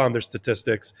terrible on their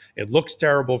statistics. It looks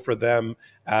terrible for them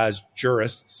as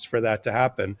jurists for that to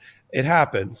happen. It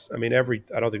happens. I mean, I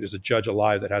don't think there's a judge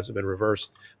alive that hasn't been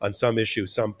reversed on some issue,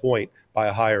 some point by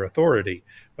a higher authority,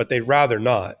 but they'd rather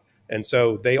not. And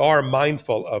so they are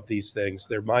mindful of these things.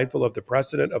 They're mindful of the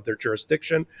precedent of their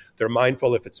jurisdiction. They're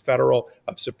mindful, if it's federal,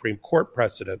 of Supreme Court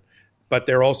precedent. But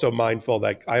they're also mindful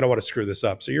that I don't want to screw this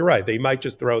up. So you're right. They might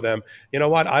just throw them, you know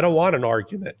what? I don't want an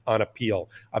argument on appeal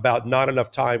about not enough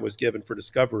time was given for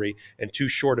discovery and too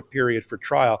short a period for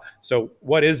trial. So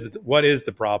what is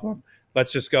the problem?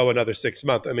 Let's just go another 6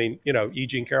 months. I mean, E.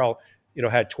 Jean Carroll,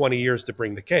 had 20 years to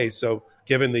bring the case. So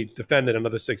giving the defendant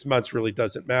another 6 months really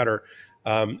doesn't matter.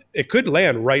 It could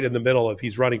land right in the middle of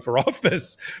he's running for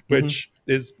office, which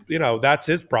is, that's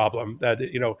his problem, that,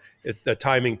 the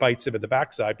timing bites him in the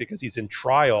backside because he's in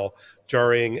trial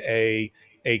during a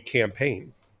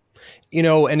campaign.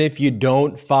 And if you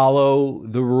don't follow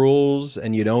the rules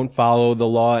and you don't follow the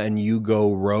law and you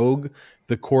go rogue,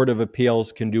 the Court of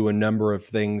Appeals can do a number of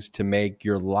things to make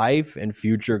your life and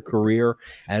future career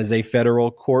as a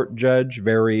federal court judge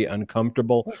very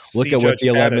uncomfortable. Look at what the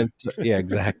 11th,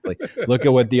 exactly. Look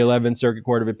at what the 11th Circuit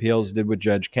Court of Appeals did with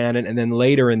Judge Cannon. And then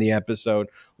later in the episode,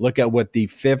 look at what the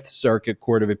 5th Circuit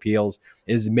Court of Appeals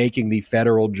is making the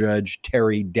federal judge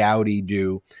Terry Doughty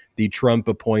do, the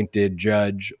Trump-appointed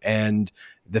judge. And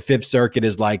the 5th Circuit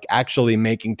is like actually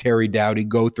making Terry Doughty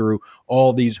go through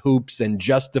all these hoops and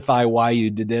justify why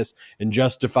you did this and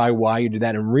justify why you did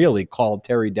that and really called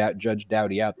Judge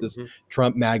Doughty out, this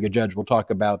Trump MAGA judge. We'll talk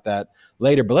about that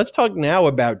later. But let's talk now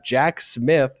about Jack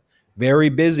Smith. Very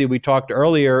busy. We talked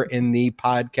earlier in the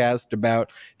podcast about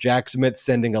Jack Smith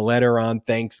sending a letter on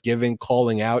Thanksgiving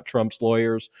calling out Trump's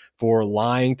lawyers for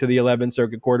lying to the 11th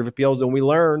Circuit Court of Appeals. And we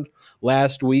learned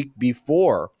last week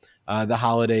before the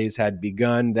holidays had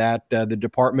begun that the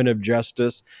Department of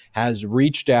Justice has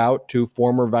reached out to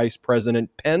former Vice President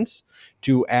Pence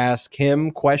to ask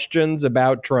him questions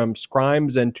about Trump's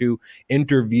crimes and to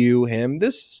interview him.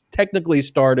 This technically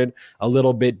started a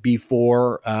little bit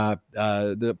before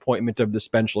the appointment of the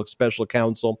special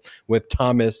counsel with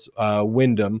Thomas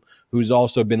Windom, who's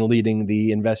also been leading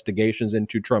the investigations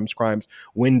into Trump's crimes.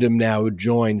 Windom now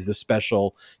joins the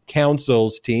special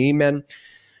counsel's team. And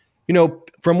you know,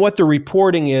 from what the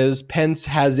reporting is, Pence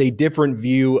has a different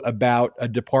view about a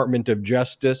Department of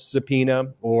Justice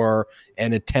subpoena or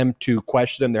an attempt to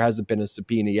question him. There hasn't been a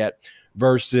subpoena yet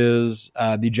versus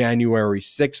the January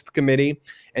 6th committee.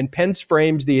 And Pence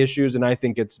frames the issues, and I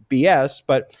think it's BS,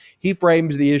 but he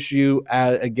frames the issue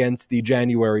against the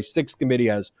January 6th committee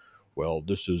as, well,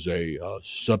 this is a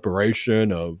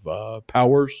separation of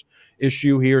powers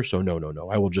issue here. So no,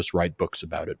 I will just write books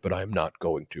about it, but I'm not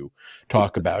going to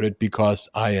talk about it because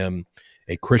I am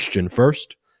a Christian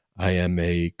first, I am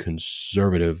a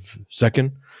conservative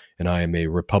second, and I am a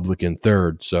Republican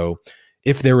third. So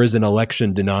if there is an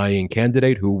election denying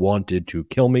candidate who wanted to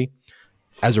kill me,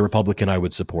 as a Republican, I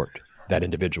would support that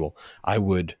individual. I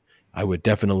would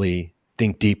definitely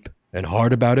think deep and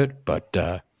hard about it,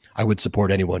 but I would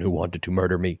support anyone who wanted to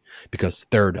murder me because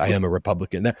third, I am a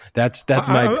Republican. That's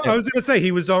my. I was going to say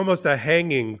he was almost a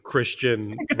hanging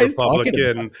Christian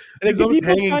Republican. He was almost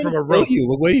hanging from a rope.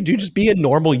 What do you do? Just be a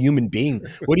normal human being.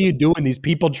 What are you doing? These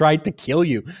people tried to kill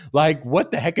you. Like,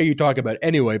 what the heck are you talking about?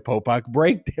 Anyway, Popok,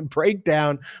 break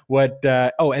down what.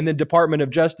 And the Department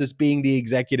of Justice being the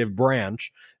executive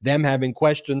branch, them having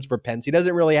questions for Pence. He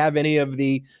doesn't really have any of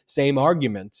the same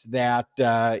arguments that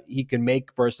he can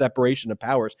make for a separation of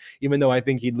powers, even though I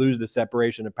think he'd lose the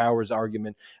separation of powers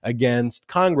argument against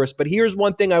Congress. But here's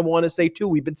one thing I want to say, too.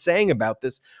 We've been saying about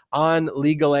this on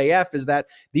Legal AF is that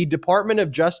the Department of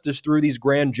Justice, through these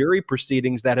grand jury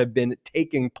proceedings that have been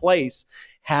taking place,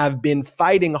 have been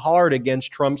fighting hard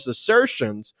against Trump's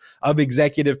assertions of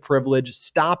executive privilege,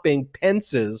 stopping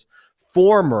Pence's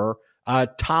former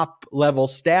top-level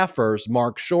staffers,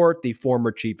 Mark Short, the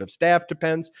former chief of staff to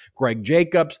Pence, Greg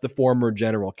Jacobs, the former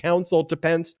general counsel to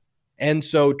Pence. And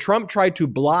so Trump tried to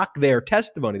block their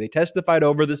testimony. They testified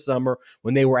over the summer.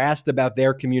 When they were asked about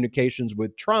their communications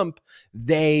with Trump,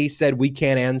 they said, we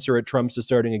can't answer it. Trump's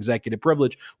asserting executive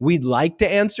privilege. We'd like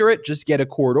to answer it, just get a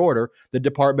court order. The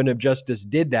Department of Justice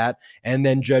did that. And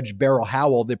then Judge Beryl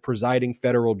Howell, the presiding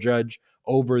federal judge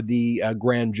over the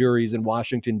grand juries in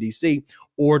Washington, D.C.,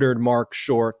 ordered Mark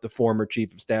Short, the former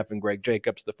chief of staff, and Greg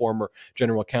Jacobs, the former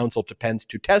general counsel to Pence,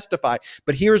 to testify.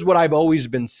 But here's what I've always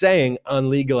been saying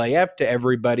on Legal AF to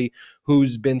everybody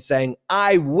who's been saying,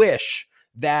 I wish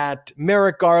that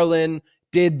Merrick Garland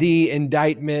did the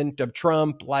indictment of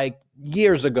Trump like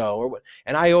years ago.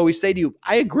 And I always say to you,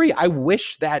 I agree. I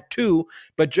wish that too.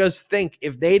 But just think,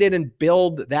 if they didn't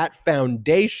build that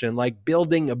foundation, like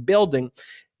building a building,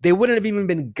 they wouldn't have even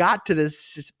been got to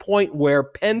this point where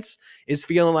Pence is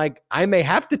feeling like, I may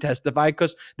have to testify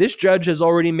because this judge has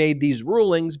already made these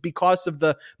rulings, because of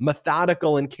the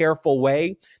methodical and careful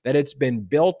way that it's been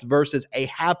built versus a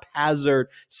haphazard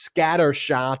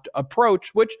scattershot approach,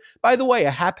 which, by the way,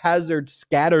 a haphazard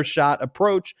scattershot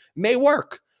approach may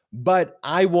work. But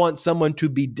I want someone to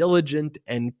be diligent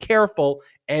and careful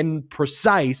and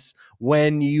precise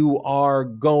when you are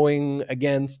going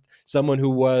against someone who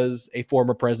was a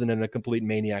former president and a complete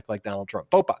maniac like Donald Trump.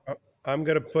 Popok. I'm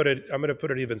going to put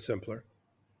it even simpler.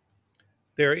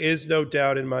 There is no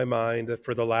doubt in my mind that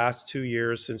for the last 2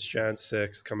 years, since Jan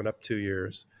 6, coming up 2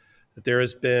 years, that there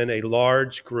has been a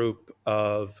large group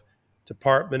of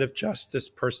Department of Justice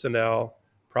personnel,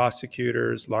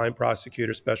 prosecutors, line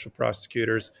prosecutors, special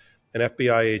prosecutors, and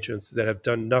FBI agents that have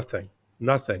done nothing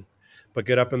but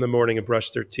get up in the morning and brush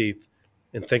their teeth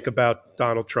and think about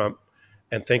Donald Trump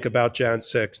and think about Jan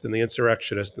 6th and the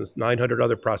insurrectionists and 900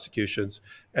 other prosecutions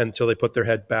until they put their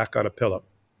head back on a pillow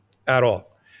at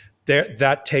all.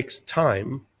 That takes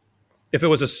time. If it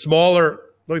was a smaller,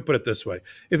 let me put it this way,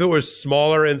 if it was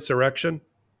smaller insurrection,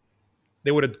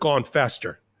 they would have gone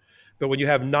faster. But when you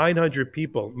have 900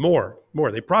 people, more,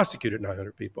 they prosecuted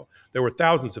 900 people. There were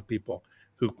thousands of people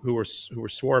who were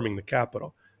swarming the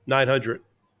Capitol. 900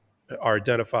 are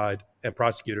identified and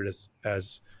prosecuted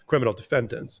as criminal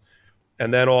defendants.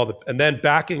 And then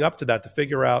backing up to that to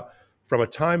figure out from a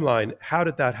timeline, how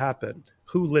did that happen?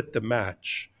 Who lit the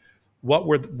match? What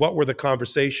were the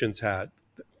conversations had?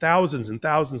 Thousands and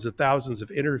thousands and thousands of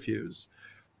interviews.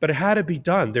 But it had to be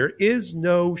done. There is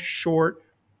no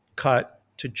shortcut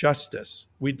to justice.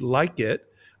 We'd like it.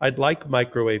 I'd like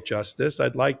microwave justice.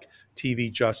 I'd like TV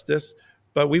justice.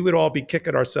 But we would all be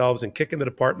kicking ourselves and kicking the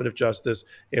Department of Justice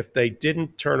if they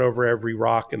didn't turn over every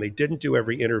rock and they didn't do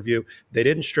every interview. They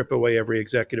didn't strip away every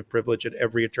executive privilege and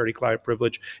every attorney-client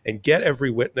privilege and get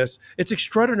every witness. It's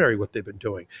extraordinary what they've been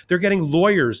doing. They're getting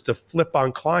lawyers to flip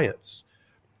on clients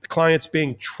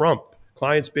being Trump,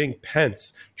 clients being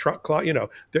Pence. Trump,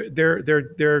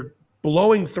 they're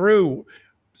blowing through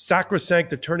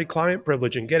sacrosanct attorney-client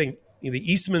privilege and getting the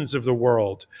Eastmans of the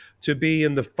world to be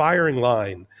in the firing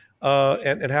line.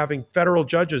 And having federal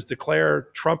judges declare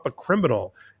Trump a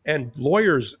criminal and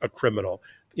lawyers a criminal.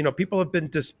 People have been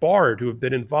disbarred who have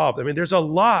been involved. I mean, there's a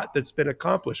lot that's been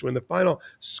accomplished. When the final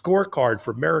scorecard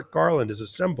for Merrick Garland is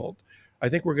assembled, I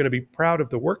think we're going to be proud of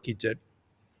the work he did.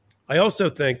 I also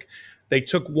think they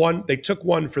took one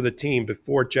for the team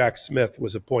before Jack Smith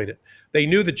was appointed. They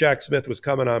knew that Jack Smith was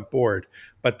coming on board,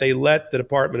 but they let the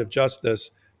Department of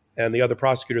Justice and the other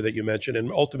prosecutor that you mentioned,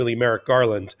 and ultimately Merrick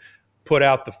Garland, put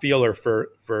out the feeler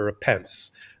for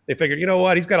Pence. They figured, you know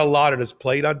what, he's got a lot on his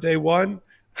plate on day one.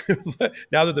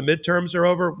 Now that the midterms are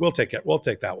over, we'll take it. We'll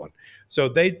take that one. So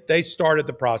they started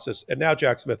the process, and now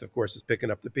Jack Smith, of course, is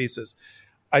picking up the pieces.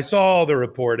 I saw all the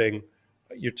reporting.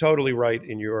 You're totally right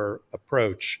in your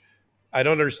approach. I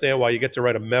don't understand why you get to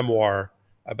write a memoir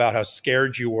about how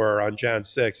scared you were on Jan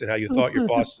 6 and how you thought your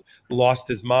boss lost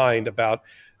his mind about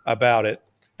it.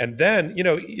 And then,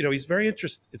 he's very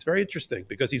interesting. It's very interesting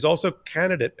because he's also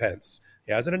candidate Pence.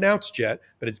 He hasn't announced yet,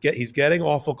 but he's getting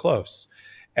awful close.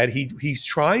 And he's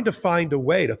trying to find a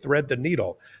way to thread the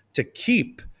needle to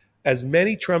keep as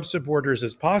many Trump supporters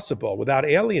as possible without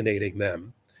alienating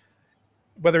them.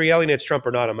 Whether he alienates Trump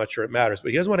or not, I'm not sure it matters.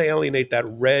 But he doesn't want to alienate that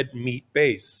red meat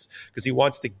base because he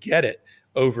wants to get it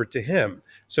over to him.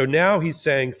 So now he's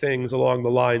saying things along the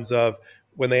lines of,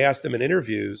 when they asked him in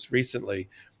interviews recently,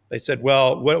 they said,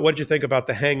 well, what did you think about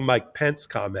the hang Mike Pence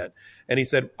comment? And he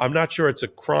said, I'm not sure it's a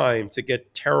crime to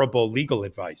get terrible legal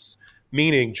advice,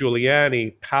 meaning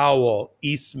Giuliani, Powell,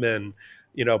 Eastman,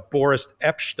 Boris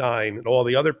Epstein, and all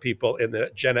the other people in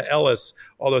the Jenna Ellis,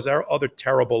 all those other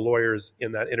terrible lawyers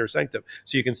in that inner sanctum.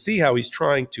 So you can see how he's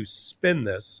trying to spin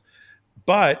this.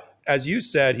 But as you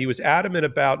said, he was adamant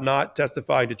about not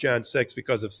testifying to Jan 6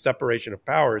 because of separation of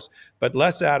powers, but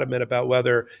less adamant about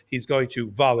whether he's going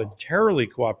to voluntarily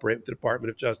cooperate with the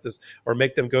Department of Justice or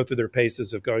make them go through their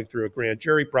paces of going through a grand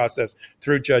jury process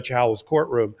through Judge Howell's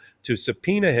courtroom to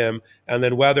subpoena him, and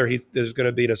then whether there's going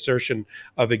to be an assertion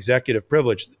of executive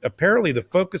privilege. Apparently, the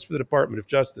focus for the Department of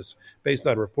Justice, based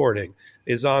on reporting,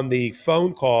 is on the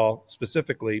phone call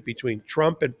specifically between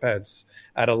Trump and Pence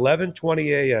at 11:20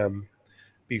 a.m.,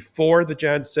 before the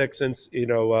Jan 6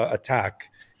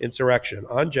 insurrection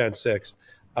on Jan 6th,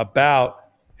 about,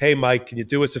 hey, Mike, can you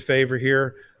do us a favor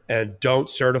here and don't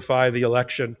certify the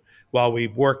election while we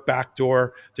work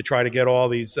backdoor to try to get all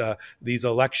these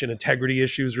election integrity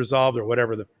issues resolved, or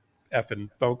whatever the effing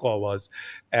phone call was.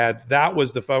 And that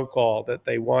was the phone call that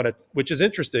they wanted, which is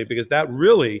interesting because that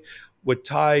really would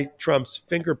tie Trump's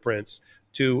fingerprints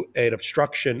to an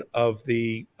obstruction of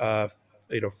the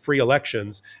free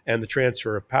elections and the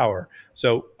transfer of power.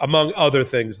 So among other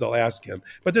things, they'll ask him.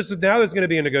 But there's going to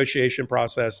be a negotiation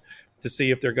process to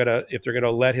see if they're going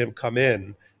to let him come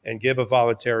in and give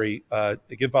voluntary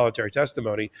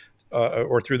testimony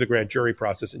or through the grand jury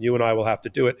process. And you and I will have to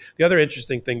do it. The other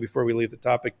interesting thing before we leave the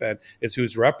topic, Ben, is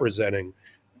who's representing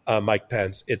Mike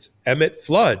Pence. It's Emmett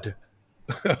Flood,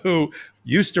 who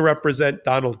used to represent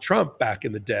Donald Trump back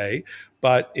in the day,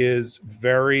 but is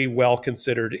very well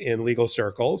considered in legal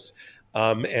circles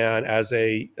and as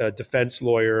a defense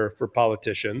lawyer for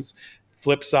politicians.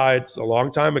 Flip sides a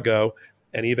long time ago,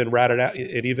 and even ratted out,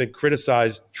 it even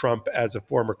criticized Trump as a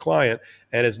former client,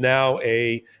 and is now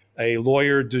a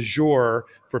lawyer du jour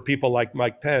for people like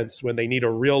Mike Pence when they need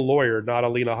a real lawyer, not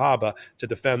Alina Habba, to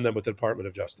defend them with the Department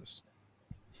of Justice.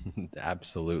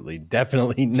 Absolutely.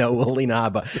 Definitely no Alina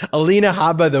Habba. Alina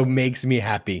Habba, though, makes me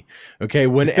happy. Okay.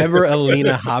 Whenever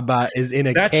Alina Habba is in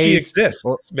a that case, she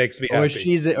exists makes me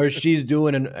happy. Or she's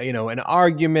doing an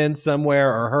argument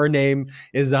somewhere, or her name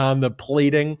is on the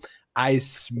pleading, I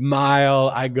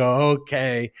smile. I go,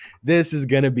 okay, this is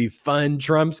going to be fun.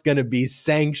 Trump's going to be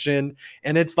sanctioned.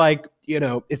 And it's like,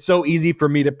 it's so easy for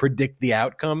me to predict the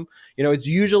outcome. It's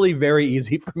usually very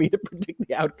easy for me to predict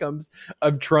the outcomes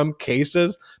of Trump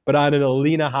cases. But on an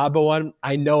Alina Habba one,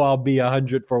 I know I'll be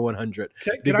 100 for 100.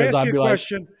 Can I ask you a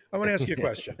question? I want to ask you a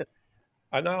question.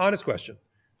 An honest question.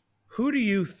 Who do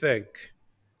you think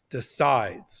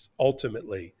decides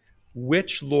ultimately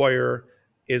which lawyer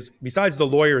is, besides the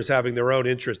lawyers having their own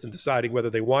interest in deciding whether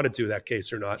they want to do that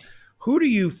case or not, who do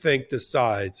you think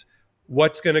decides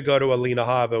what's going to go to Alina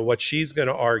Habba, what she's going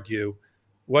to argue,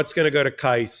 what's going to go to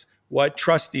Kais, what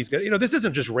trustee's going to, this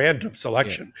isn't just random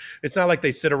selection. Yeah. It's not like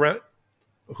they sit around.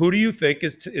 Who do you think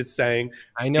is saying,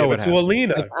 I know give it to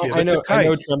Alina, give it to Kais? I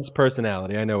know Trump's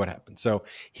personality. I know what happened. So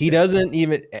he doesn't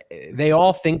even, they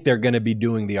all think they're going to be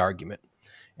doing the argument,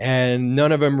 and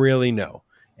none of them really know.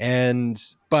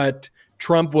 But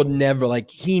Trump would never,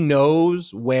 he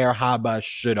knows where Habba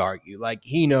should argue.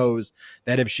 He knows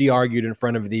that if she argued in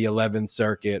front of the 11th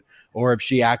Circuit, or if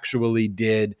she actually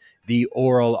did the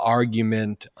oral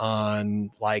argument on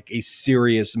a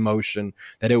serious motion,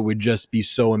 that it would just be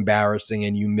so embarrassing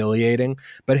and humiliating.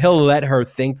 But he'll let her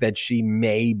think that she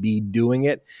may be doing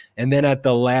it. And then at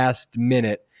the last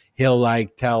minute, he'll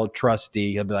tell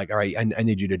trustee, he'll be like, all right, I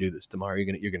need you to do this tomorrow.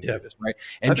 You're gonna do this, right?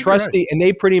 And trustee, right. And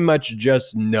they pretty much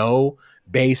just know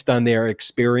based on their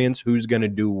experience who's gonna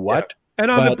do what. Yeah.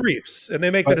 And on the briefs. And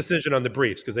they make the decision on the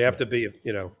briefs because they have to be,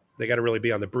 they got to really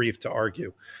be on the brief to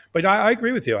argue. But I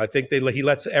agree with you. I think he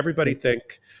lets everybody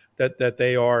think that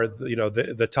they are,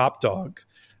 the top dog.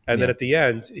 And then at the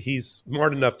end, he's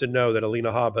smart enough to know that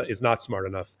Alina Habba is not smart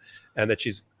enough, and that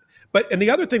she's. And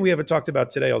the other thing we haven't talked about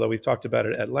today, although we've talked about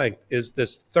it at length, is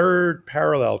this third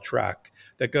parallel track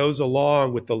that goes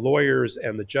along with the lawyers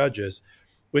and the judges,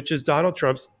 which is Donald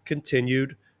Trump's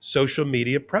continued social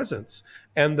media presence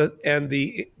and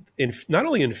the not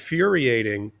only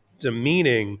infuriating,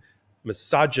 demeaning,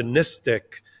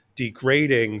 misogynistic,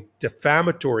 degrading,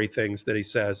 defamatory things that he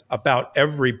says about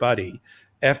everybody.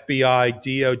 FBI,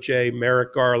 DOJ,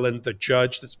 Merrick Garland, the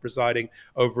judge that's presiding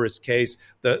over his case,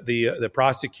 the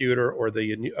prosecutor or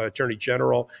the attorney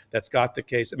general that's got the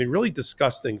case. I mean, really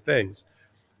disgusting things.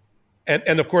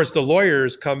 And of course, the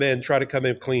lawyers try to come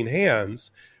in clean hands,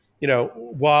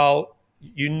 while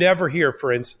you never hear,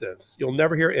 for instance, you'll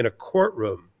never hear in a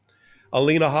courtroom,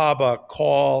 Alina Habba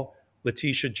call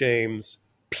Letitia James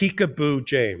Peekaboo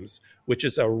James, which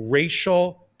is a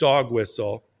racial dog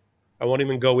whistle. I won't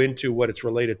even go into what it's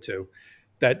related to,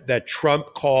 that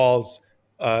Trump calls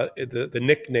the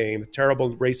nickname, the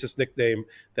terrible racist nickname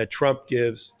that Trump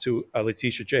gives to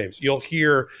Letitia James. You'll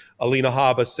hear Alina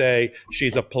Habba say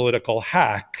she's a political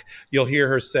hack. You'll hear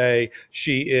her say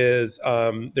she is,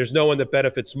 there's no one that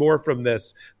benefits more from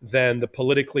this than the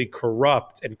politically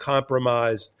corrupt and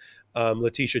compromised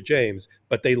Letitia James.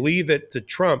 But they leave it to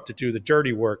Trump to do the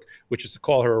dirty work, which is to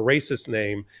call her a racist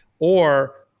name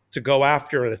or to go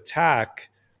after and attack.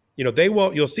 They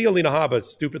won't. You'll see Alina Habba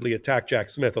stupidly attack Jack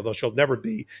Smith, although she'll never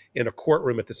be in a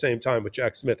courtroom at the same time with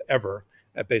Jack Smith ever,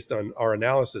 based on our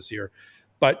analysis here.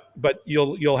 But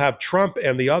you'll have Trump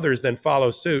and the others then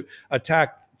follow suit,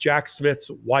 attack Jack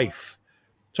Smith's wife.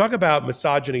 Talk about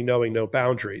misogyny knowing no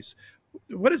boundaries.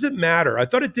 What does it matter? I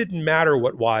thought it didn't matter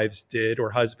what wives did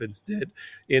or husbands did.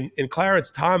 In Clarence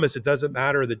Thomas, it doesn't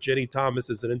matter that Ginny Thomas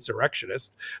is an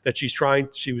insurrectionist, that she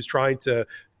was trying to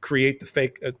create the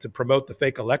fake, to promote the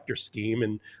fake elector scheme,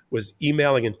 and was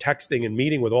emailing and texting and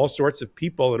meeting with all sorts of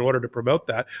people in order to promote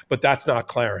that. But that's not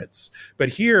Clarence. But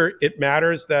here it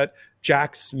matters that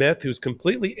Jack Smith, who's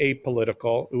completely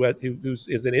apolitical, who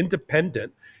is an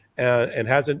independent and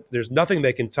there's nothing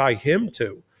they can tie him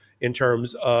to in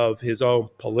terms of his own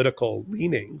political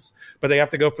leanings, but they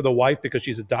have to go for the wife because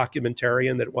she's a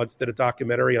documentarian that once did a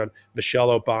documentary on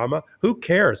Michelle Obama. Who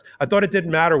cares? I thought it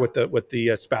didn't matter what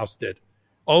the spouse did.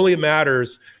 Only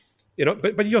matters,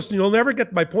 but you'll never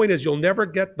get, my point is, you'll never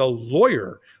get the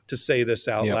lawyer to say this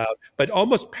out loud. But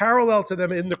almost parallel to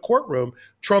them in the courtroom,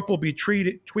 Trump will be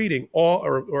tweeting all,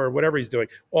 or whatever he's doing,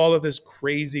 all of this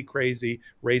crazy,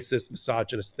 racist,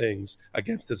 misogynist things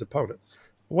against his opponents.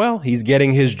 Well, he's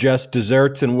getting his just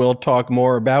desserts, and we'll talk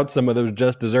more about some of those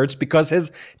just desserts because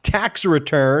his tax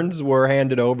returns were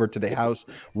handed over to the House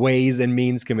Ways and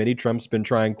Means Committee. Trump's been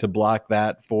trying to block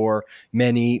that for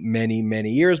many, many,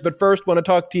 many years. But first, I want to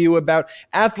talk to you about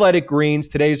Athletic Greens.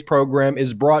 Today's program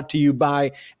is brought to you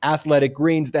by Athletic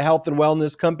Greens, the health and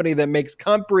wellness company that makes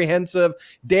comprehensive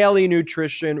daily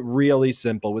nutrition really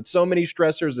simple. With so many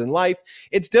stressors in life,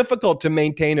 it's difficult to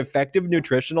maintain effective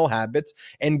nutritional habits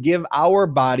and give our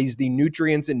bodies the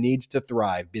nutrients it needs to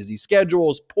thrive. Busy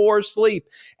schedules, poor sleep,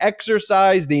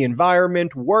 exercise, the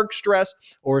environment, work stress,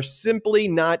 or simply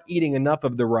not eating enough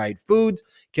of the right foods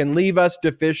can leave us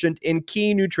deficient in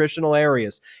key nutritional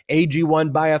areas.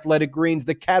 AG1 by Athletic Greens,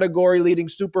 the category-leading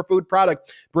superfood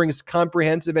product, brings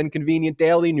comprehensive and convenient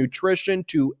daily nutrition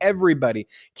to everybody.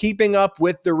 Keeping up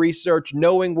with the research,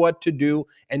 knowing what to do,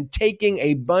 and taking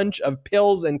a bunch of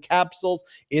pills and capsules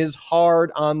is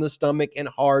hard on the stomach and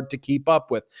hard to keep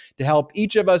up with. To help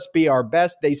each of us be our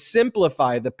best, they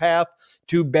simplify the path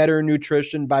to better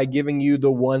nutrition by giving you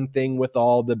the one thing with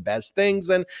all the best things.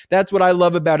 And that's what I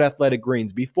love about Athletic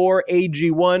Greens. Before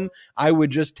AG1, I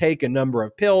would just take a number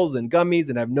of pills and gummies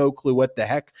and have no clue what the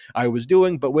heck I was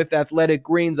doing. But with Athletic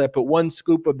Greens, I put 1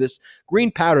 scoop of this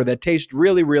green powder that tastes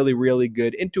really, really, really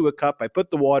good into a cup. I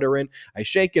put the water in, I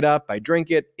shake it up, I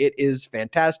drink it. It is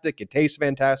fantastic. It tastes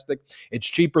fantastic. It's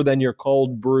cheaper than your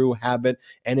cold brew habit,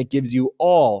 and it gives you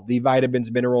all the vitamins,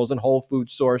 minerals, and whole food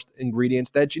sourced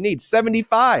ingredients that you need. 75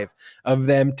 of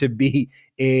them to be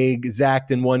exact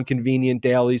in one convenient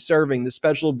daily serving. The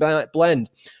special blend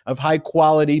of high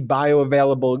quality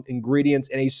bioavailable ingredients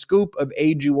and a scoop of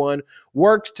AG1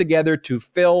 works together to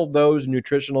fill those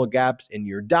nutritional gaps in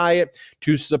your diet,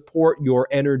 to support your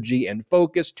energy and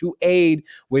focus, to aid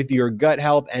with your gut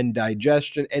health and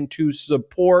digestion, and to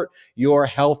support your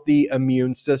healthy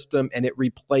immune system. And it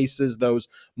replaces those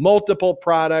multiple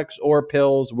products or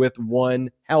pills with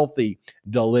one healthy,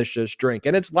 delicious drink.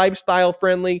 And it's lifestyle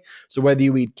friendly. So whether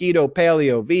you eat keto,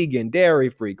 paleo, vegan,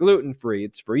 dairy-free, gluten-free,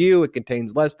 it's for you. It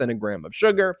contains less than a gram of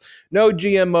sugar, no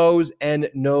GMOs, and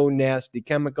no nasty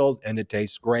chemicals, and it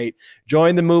tastes great.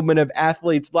 Join the movement of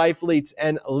athletes, lifeleets,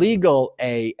 and legal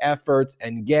A efforts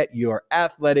and get your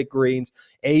Athletic Greens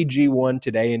AG1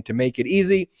 today. And to make it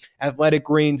easy, Athletic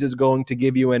Greens is going to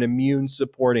give you an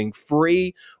immune-supporting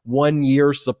free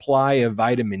 1-year supply of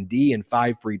vitamin D and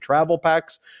 5 free travel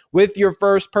packs with your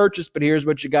first purchase. But here's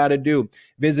what you got to do.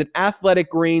 Visit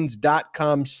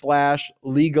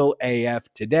athleticgreens.com/legalaf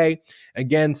today.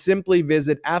 Again, simply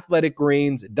visit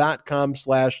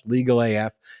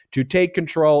athleticgreens.com/legalaf to take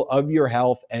control of your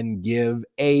health and give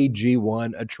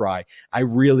AG1 a try. I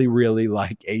really, really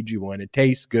like AG1. It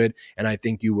tastes good, and I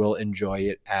think you will enjoy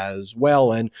it as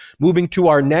well. And moving to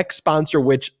our next sponsor,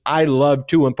 which I love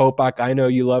too, and Popok, I know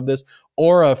you love this,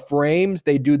 Aura Frames.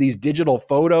 They do these digital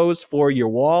photos for your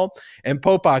wall. And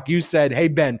Popok, you said, hey,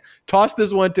 Ben, toss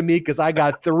this one to me because I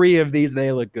got 3 of these and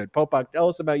they look good. Popok, tell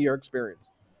us about your experience.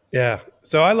 Yeah.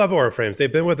 So I love Aura Frames.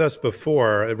 They've been with us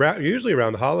before, usually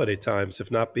around the holiday times,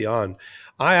 if not beyond.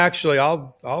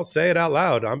 I'll say it out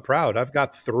loud. I'm proud. I've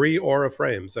got 3 Aura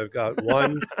Frames. I've got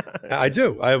one. I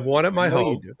do. I have one at my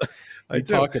home. You do. You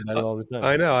talk about it all the time.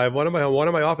 I know. I have one at my home, one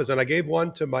in my office, and I gave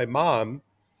one to my mom.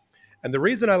 And the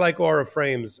reason I like Aura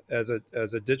Frames as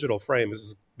a digital frame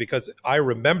is because I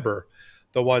remember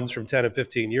the ones from 10 and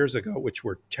 15 years ago, which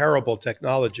were terrible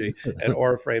technology. And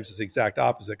Aura Frames is the exact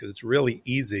opposite because it's really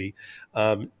easy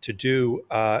to do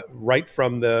right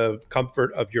from the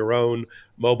comfort of your own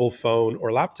mobile phone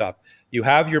or laptop. You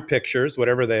have your pictures,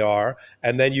 whatever they are,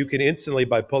 and then you can instantly,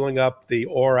 by pulling up the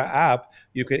Aura app,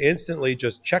 you can instantly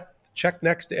just check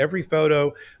next to every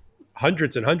photo,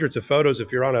 hundreds and hundreds of photos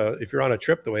if you're on a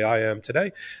trip the way I am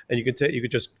today, and you could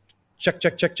just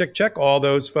check all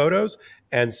those photos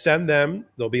and send them.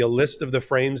 There'll be a list of the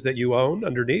frames that you own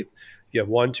underneath. If you have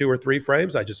 1, 2, or 3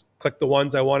 frames, I just click the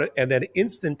ones I want, and then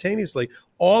instantaneously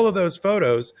all of those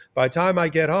photos, by the time I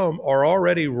get home, are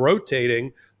already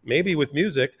rotating, maybe with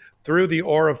music, through the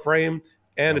Aura frame.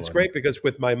 And it's great because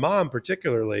with my mom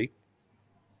particularly,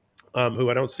 who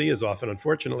I don't see as often,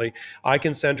 unfortunately, I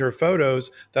can send her photos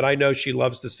that I know she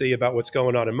loves to see about what's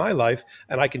going on in my life,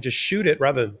 and I can just shoot it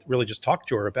rather than really just talk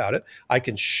to her about it. I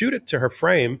can shoot it to her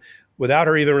frame without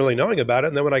her even really knowing about it.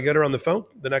 And then when I get her on the phone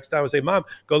the next time, I say, Mom,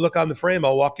 go look on the frame.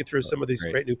 I'll walk you through some of these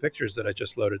great new pictures that I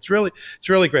just loaded. It's really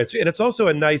great. And it's also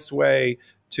a nice way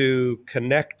to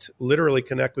literally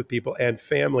connect with people and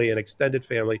family and extended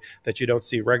family that you don't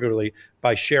see regularly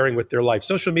by sharing with their life.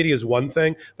 Social media is one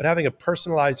thing, but having a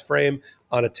personalized frame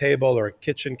on a table or a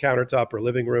kitchen countertop or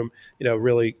living room,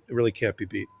 really, really can't be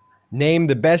beat. Named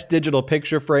the best digital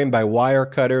picture frame by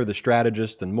Wirecutter, The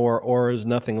Strategist, and more. Aura's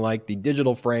nothing like the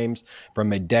digital frames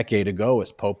from a decade ago.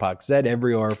 As Popok said,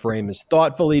 every Aura frame is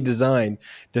thoughtfully designed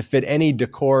to fit any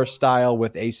decor style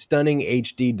with a stunning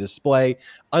HD display,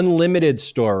 unlimited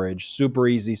storage, super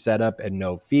easy setup, and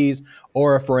no fees.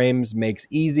 Aura Frames makes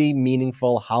easy,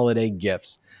 meaningful holiday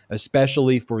gifts,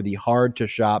 especially for the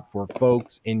hard-to-shop for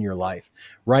folks in your life.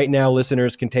 Right now,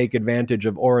 listeners can take advantage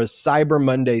of Aura's Cyber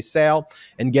Monday sale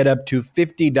and get up up to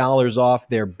 $50 off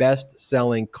their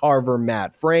best-selling Carver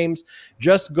mat frames.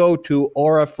 Just go to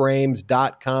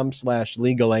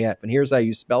auraframes.com/legalaf. And here's how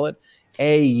you spell it.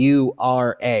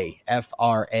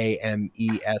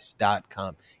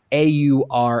 AURAFRAMES.com.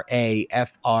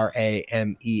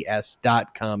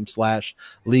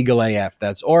 AURAFRAMES.com/legalaf.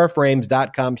 That's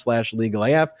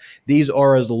auraframes.com/legalaf. This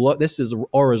is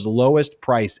Aura's lowest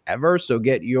price ever, so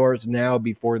get yours now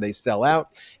before they sell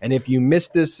out. And if you miss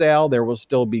this sale, there will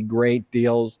still be great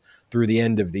deals through the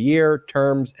end of the year.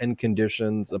 Terms and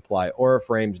conditions apply.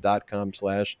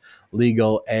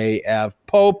 auraframes.com/legalaf.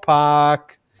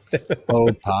 Popak.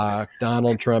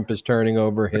 Donald Trump is turning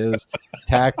over his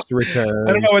tax returns.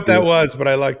 I don't know what that was, but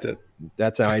I liked it.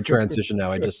 That's how I transition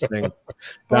now. I just sing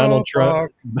Donald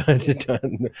Trump.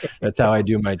 That's how I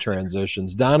do my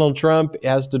transitions. Donald Trump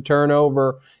has to turn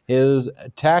over his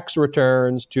tax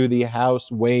returns to the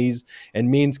House Ways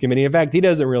and Means Committee. In fact, he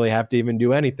doesn't really have to even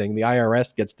do anything. The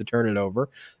IRS gets to turn it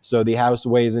over. So the House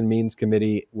Ways and Means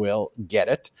Committee will get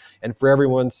it. And for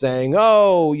everyone saying,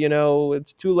 oh,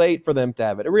 it's too late for them to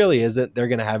have it, it really isn't. They're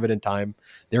going to have it in time.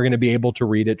 They're going to be able to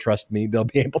read it. Trust me. They'll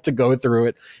be able to go through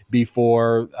it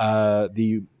before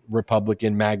the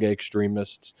Republican MAGA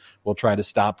extremists will try to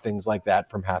stop things like that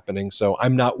from happening. So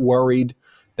I'm not worried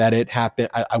that it happened.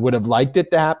 I would have liked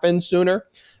it to happen sooner,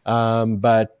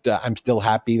 but I'm still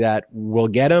happy that we'll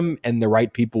get them and the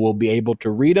right people will be able to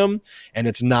read them, and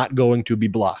it's not going to be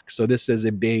blocked. So this is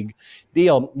a big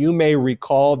deal. You may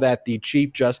recall that the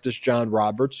Chief Justice John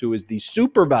Roberts, who is the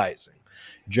supervising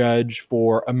judge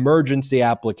for emergency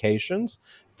applications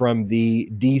from the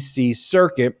D.C.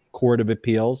 Circuit Court of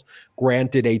Appeals,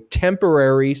 granted a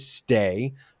temporary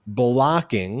stay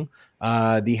blocking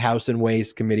the House and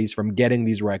Ways committees from getting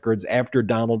these records after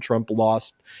Donald Trump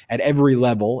lost at every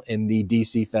level in the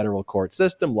D.C. federal court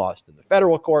system, lost in the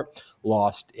federal court,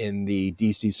 lost in the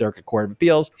D.C. Circuit Court of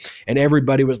Appeals. And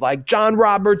everybody was like, John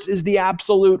Roberts is the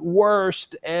absolute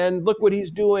worst. And look what he's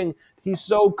doing. He's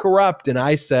so corrupt. And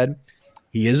I said,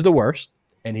 he is the worst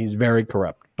and he's very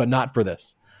corrupt, but not for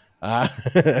this.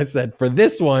 I said, for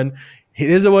this one,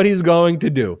 this is what he's going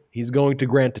to do. He's going to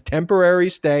grant a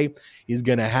temporary stay. He's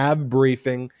going to have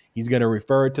briefing. He's going to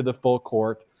refer it to the full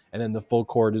court. And then the full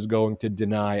court is going to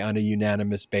deny on a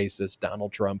unanimous basis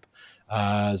Donald Trump's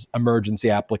emergency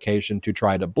application to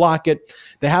try to block it.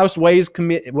 The House Ways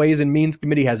and Means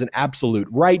Committee has an absolute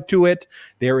right to it.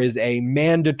 There is a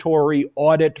mandatory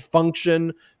audit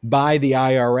function by the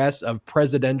IRS of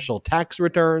presidential tax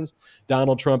returns.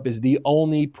 Donald Trump is the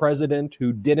only president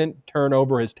who didn't turn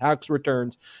over his tax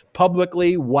returns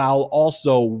publicly while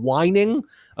also whining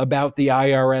about the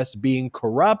IRS being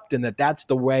corrupt and that's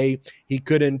the way he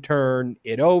couldn't turn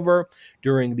it over.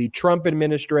 During the Trump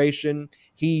administration,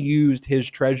 he used his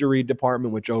Treasury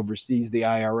Department, which oversees the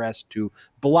IRS, to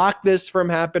block this from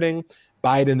happening.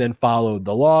 Biden then followed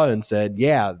the law and said,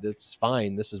 yeah, that's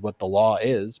fine. This is what the law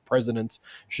is. Presidents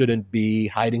shouldn't be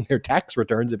hiding their tax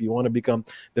returns if you want to become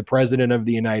the president of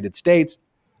the United States.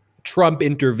 Trump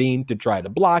intervened to try to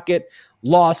block it,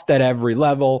 lost at every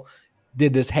level,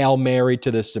 did this Hail Mary to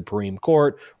the Supreme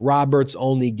Court. Roberts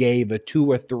only gave a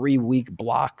 2 or 3 week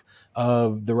block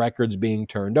of the records being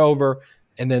turned over.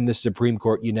 And then the Supreme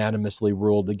Court unanimously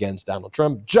ruled against Donald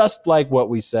Trump, just like what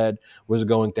we said was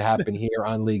going to happen here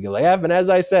on Legal AF. And as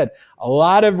I said, a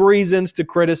lot of reasons to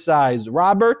criticize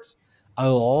Roberts, a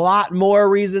lot more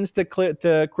reasons to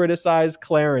criticize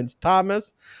Clarence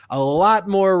Thomas, a lot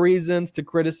more reasons to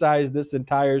criticize this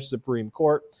entire Supreme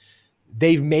Court.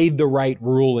 They've made the right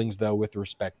rulings, though, with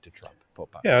respect to Trump.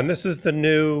 Yeah, and this is the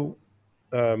new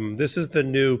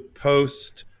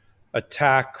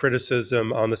post-attack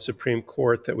criticism on the Supreme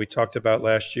Court that we talked about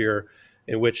last year,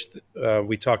 in which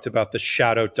we talked about the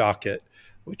shadow docket,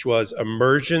 which was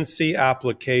emergency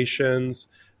applications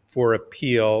for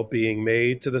appeal being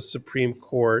made to the Supreme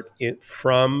Court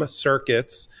from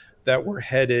circuits that were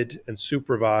headed and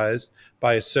supervised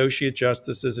by associate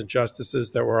justices and justices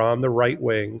that were on the right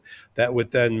wing that would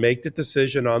then make the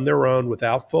decision on their own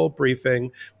without full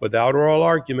briefing, without oral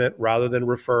argument, rather than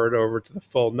refer it over to the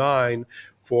full 9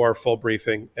 for full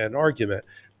briefing and argument.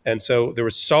 And so there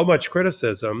was so much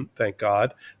criticism, thank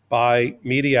God, by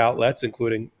media outlets,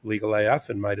 including Legal AF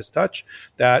and Midas Touch,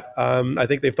 that I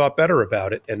think they've thought better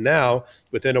about it. And now,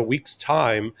 within a week's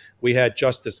time, we had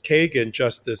Justice Kagan,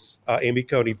 Justice Amy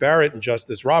Coney Barrett, and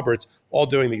Justice Roberts all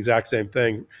doing the exact same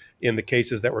thing in the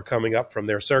cases that were coming up from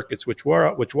their circuits, which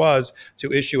was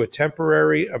to issue a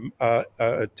temporary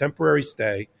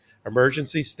stay,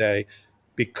 emergency stay,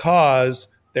 because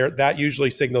that usually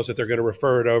signals that they're going to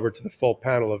refer it over to the full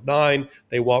panel of 9.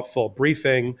 They want full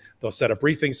briefing. They'll set a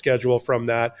briefing schedule from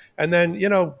that. And then,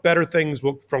 better things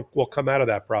will come out of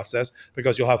that process,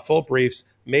 because you'll have full briefs,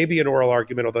 maybe an oral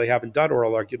argument, although they haven't done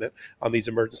oral argument on these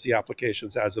emergency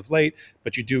applications as of late.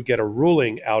 But you do get a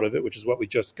ruling out of it, which is what we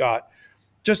just got.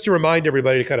 Just to remind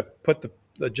everybody to kind of put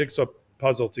the jigsaw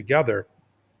puzzle together,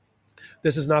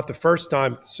 this is not the first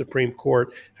time the Supreme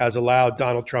Court has allowed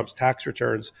Donald Trump's tax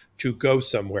returns to go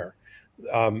somewhere.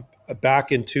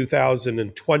 Back in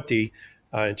 2020,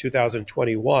 in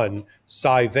 2021,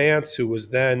 Cy Vance, who was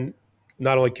then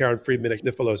not only Karen Friedman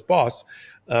Agnifalo's boss,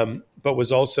 but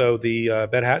was also the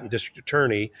Manhattan District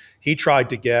Attorney, he tried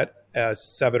to get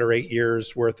 7 or 8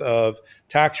 years worth of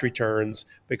tax returns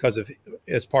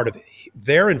as part of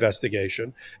their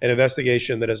investigation, an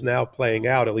investigation that is now playing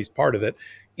out, at least part of it,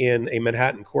 in a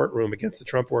Manhattan courtroom against the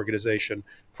Trump Organization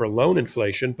for loan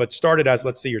inflation, but started as,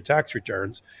 let's see your tax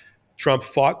returns. Trump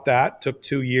fought that, took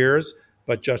 2 years,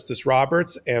 but Justice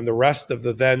Roberts and the rest of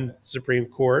the then Supreme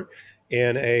Court,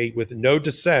 with no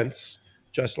dissents,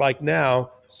 just like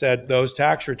now, said those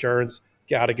tax returns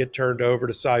got to get turned over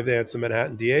to Cy Vance, the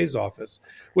Manhattan DA's office,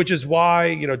 which is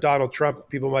why, Donald Trump,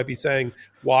 people might be saying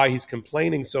why he's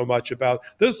complaining so much about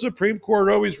the Supreme Court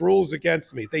always rules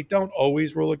against me. They don't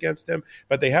always rule against him,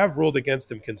 but they have ruled against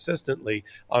him consistently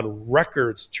on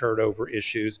records turnover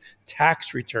issues,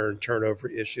 tax return turnover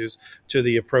issues to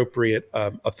the appropriate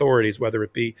authorities, whether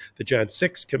it be the Jan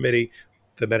 6 committee,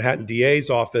 the Manhattan DA's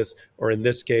office, or in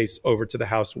this case, over to the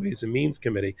House Ways and Means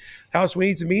Committee. House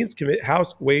Ways and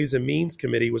Means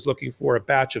Committee was looking for a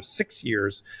batch of 6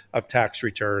 years of tax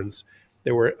returns.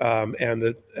 There were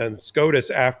and SCOTUS,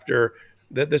 after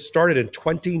this started in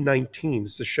 2019,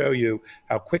 just to show you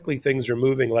how quickly things are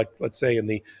moving. Like, let's say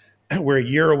we're a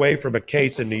year away from a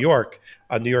case in New York,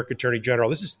 a New York Attorney General.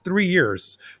 This is 3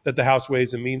 years that the House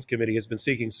Ways and Means Committee has been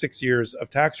seeking 6 years of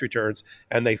tax returns,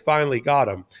 and they finally got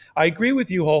them. I agree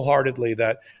with you wholeheartedly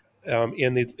that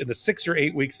in the 6 or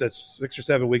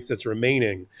 7 weeks that's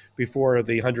remaining before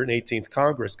the 118th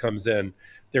Congress comes in,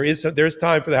 there's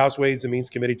time for the House Ways and Means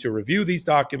Committee to review these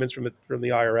documents from the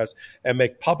IRS and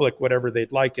make public whatever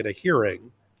they'd like in a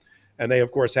hearing. And they,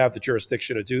 of course, have the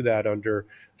jurisdiction to do that under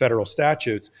federal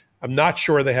statutes. I'm not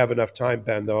sure they have enough time,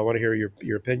 Ben, though. I want to hear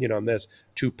your opinion on this,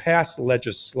 to pass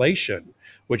legislation,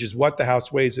 which is what the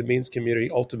House Ways and Means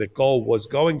Committee ultimate goal was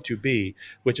going to be,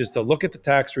 which is to look at the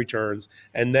tax returns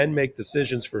and then make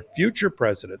decisions for future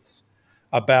presidents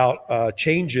about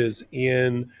changes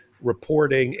in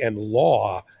reporting and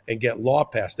law and get law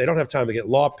passed. They don't have time to get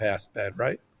law passed, Ben,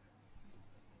 right?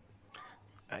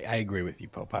 I agree with you,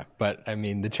 Popok, but I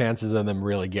mean, the chances of them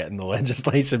really getting the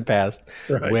legislation passed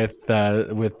with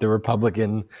the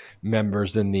Republican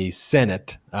members in the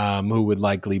Senate, who would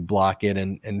likely block it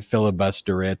and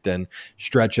filibuster it and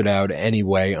stretch it out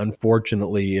anyway,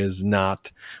 unfortunately,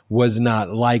 was not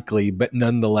likely. But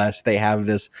nonetheless, they have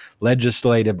this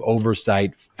legislative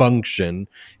oversight function,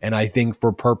 and I think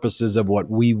for purposes of what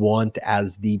we want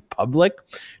as the public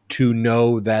to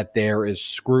know that there is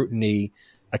scrutiny,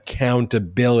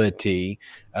 accountability,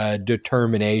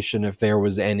 determination if there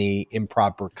was any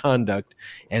improper conduct,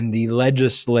 and the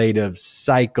legislative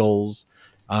cycles,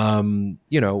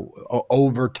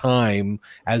 over time,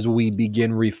 as we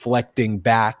begin reflecting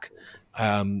back,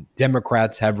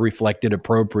 Democrats have reflected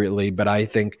appropriately, but I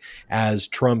think as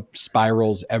Trump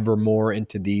spirals ever more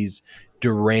into these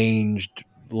deranged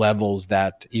levels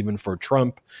that even for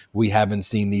Trump, we haven't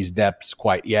seen these depths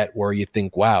quite yet, where you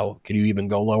think, wow, can you even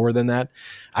go lower than that?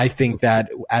 I think that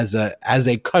as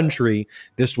a country,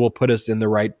 this will put us in the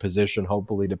right position,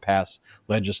 hopefully, to pass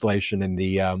legislation in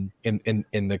the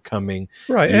in the coming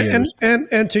years.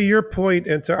 And to your point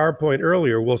and to our point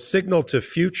earlier, will signal to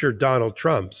future Donald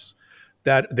Trumps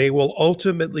that they will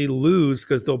ultimately lose,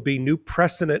 because there'll be new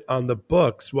precedent on the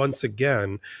books once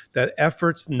again, that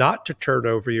efforts not to turn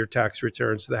over your tax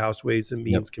returns to the House Ways and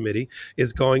Means Committee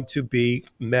is going to be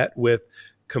met with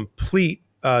complete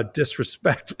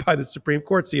disrespect by the Supreme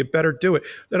Court. So you better do it.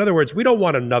 In other words, we don't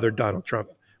want another Donald Trump.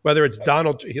 Whether it's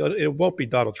it won't be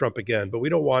Donald Trump again, but we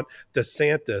don't want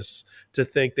DeSantis to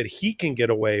think that he can get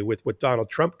away with what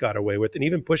Donald Trump got away with, and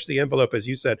even push the envelope, as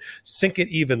you said, sink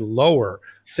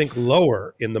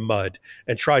lower in the mud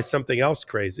and try something else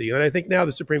crazy. And I think now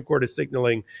the Supreme Court is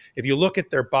signaling, if you look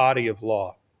at their body of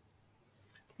law,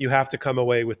 you have to come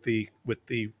away with the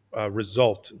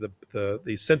result,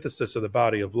 the synthesis of the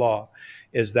body of law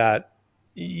is that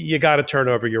you got to turn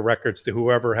over your records to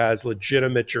whoever has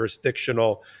legitimate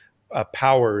jurisdictional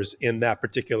powers in that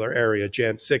particular area.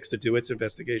 Jan 6 to do its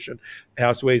investigation,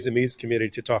 House Ways and Means Committee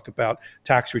to talk about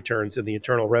tax returns in the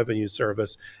Internal Revenue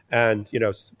Service, and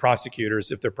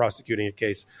prosecutors, if they're prosecuting a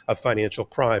case of financial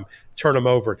crime, turn them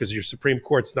over, because your Supreme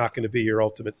Court's not going to be your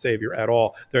ultimate savior at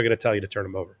all. They're going to tell you to turn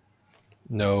them over.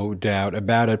 No doubt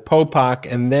about it.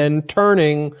 Popok, and then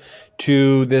turning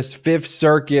to this Fifth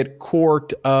Circuit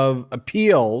Court of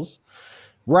Appeals,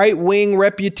 right-wing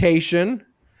reputation,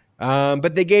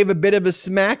 but they gave a bit of a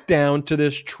smackdown to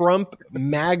this Trump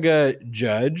MAGA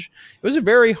judge. It was a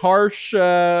very harsh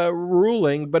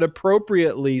ruling, but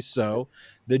appropriately so.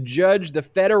 The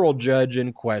federal judge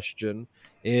in question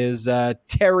is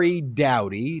Terry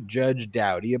Doughty, Judge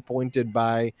Doughty, appointed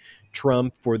by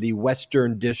Trump for the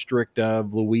Western District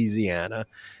of Louisiana.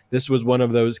 This was one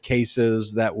of those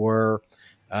cases that were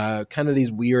kind of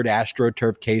these weird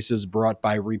AstroTurf cases brought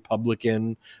by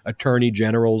Republican attorney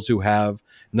generals who have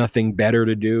nothing better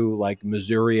to do, like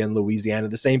Missouri and Louisiana.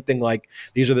 The same thing, like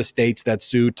these are the states that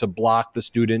sued to block the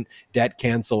student debt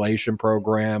cancellation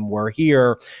program, where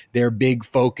here their big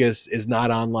focus is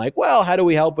not on like, well, how do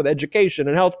we help with education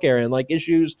and healthcare and like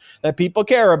issues that people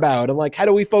care about? And like, how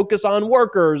do we focus on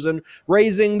workers and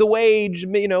raising the wage?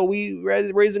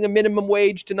 Raising a minimum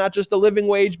wage to not just a living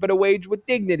wage, but a wage with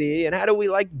dignity. And how do we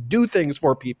like do things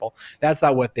for people? That's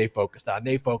not what they focused on.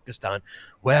 They focused on,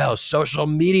 well, social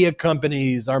media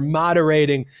companies are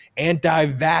moderating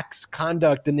anti-vax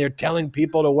conduct, and they're telling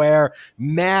people to wear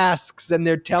masks, and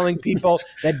they're telling people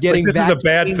that getting this is a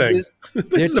bad thing.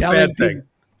 This is a bad thing.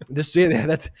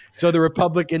 So the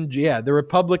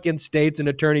Republican states and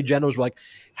attorney generals were like,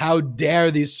 how dare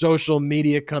these social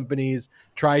media companies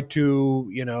try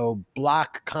to,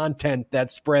 block content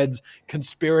that spreads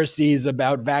conspiracies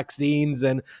about vaccines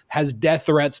and has death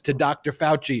threats to Dr.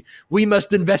 Fauci. We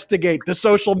must investigate the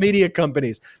social media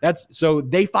companies. So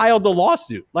they filed a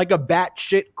lawsuit, like a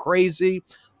batshit crazy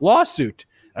lawsuit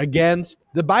against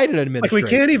the Biden administration. Like, we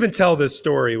can't even tell this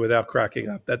story without cracking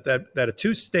up that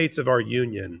two states of our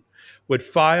union would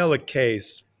file a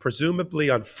case, presumably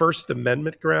on First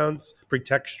Amendment grounds,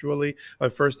 pretextually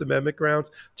on First Amendment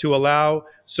grounds, to allow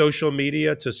social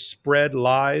media to spread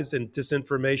lies and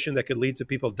disinformation that could lead to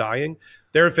people dying.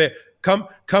 They're in favor.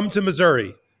 Come to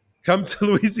Missouri, come to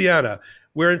Louisiana.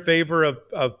 We're in favor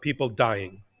of people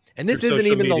dying. And this isn't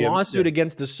even the lawsuit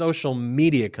against the social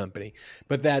media company,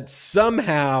 but that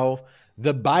somehow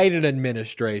the Biden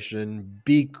administration,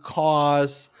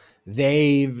 because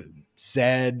they've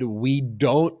said we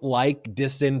don't like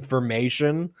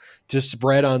disinformation to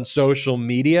spread on social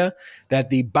media, that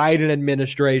the Biden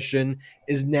administration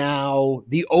is now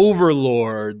the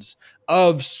overlords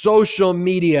of social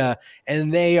media,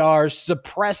 and they are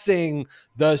suppressing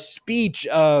the speech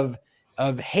of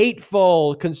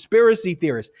hateful conspiracy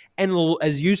theorists. And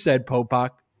as you said, Popok,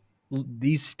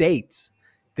 these states,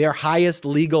 their highest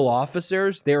legal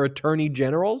officers, their attorney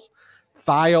generals,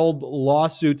 filed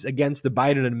lawsuits against the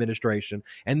Biden administration,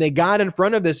 and they got in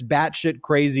front of this batshit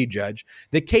crazy judge.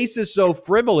 The case is so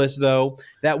frivolous, though,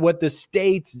 that what the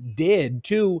states did,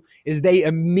 too, is they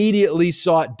immediately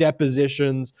sought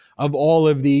depositions of all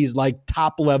of these, like,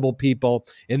 top-level people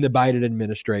in the Biden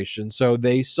administration. So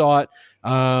they sought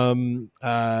Surgeon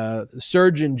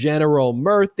General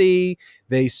Murthy.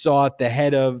 They sought the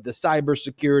head of the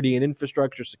Cybersecurity and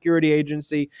Infrastructure Security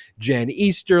Agency, Jen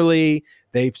Easterly.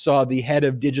 They saw the head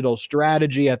of digital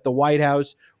strategy at the White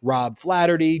House, Rob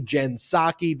Flaherty, Jen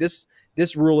Psaki. This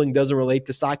ruling doesn't relate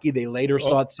to Psaki. They later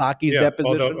sought Psaki's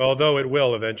deposition. Although it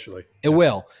will eventually. It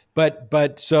will.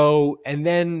 And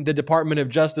then the Department of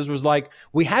Justice was like,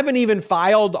 we haven't even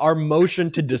filed our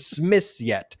motion to dismiss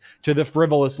yet to the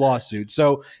frivolous lawsuit.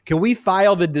 So can we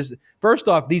file first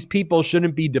off, these people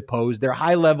shouldn't be deposed. They're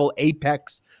high-level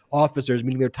apex officers,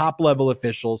 meaning they're top-level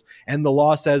officials. And the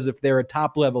law says if they're a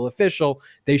top-level official,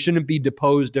 they shouldn't be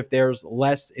deposed if there's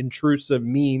less intrusive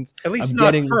means. At least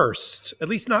not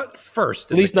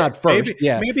first.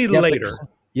 Maybe later.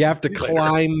 You have to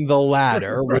climb the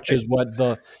ladder, right. which is what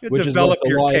the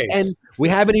law is. And we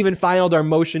haven't even filed our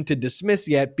motion to dismiss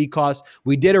yet, because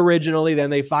we did originally, then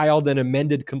they filed an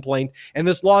amended complaint, and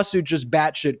this lawsuit just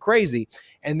batshit crazy.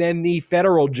 And then the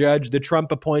federal judge, the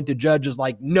Trump-appointed judge, is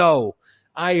like, no,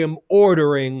 I am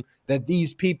ordering that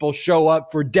these people show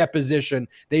up for deposition.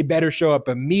 They better show up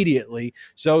immediately.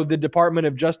 So the Department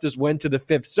of Justice went to the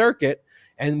Fifth Circuit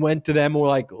and went to them and were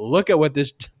like, look at what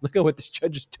this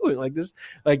judge is doing. Like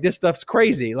this stuff's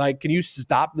crazy. Like, can you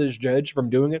stop this judge from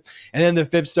doing it? And then the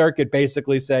Fifth Circuit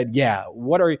basically said, yeah,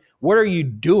 what are you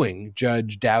doing,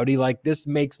 Judge Doughty? Like, this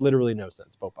makes literally no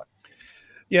sense, Popok.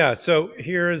 Yeah, so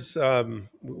here's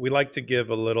we like to give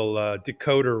a little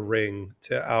decoder ring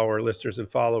to our listeners and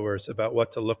followers about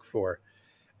what to look for.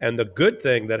 And the good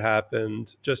thing that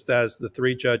happened, just as the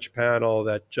three-judge panel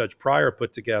that Judge Pryor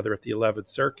put together at the 11th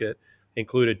Circuit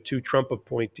included two Trump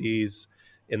appointees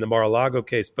in the Mar-a-Lago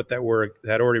case, but that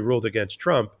had already ruled against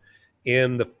Trump.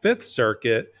 In the Fifth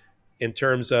Circuit, in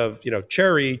terms of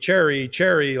cherry,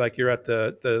 like you're at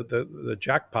the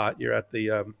jackpot, you're at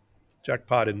the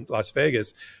jackpot in Las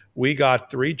Vegas. We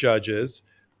got three judges.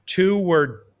 Two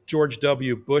were George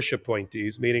W. Bush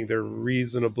appointees, meaning they're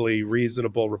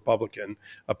reasonable Republican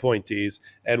appointees,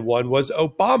 and one was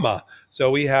Obama.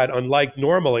 So we had, unlike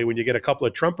normally when you get a couple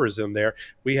of Trumpers in there,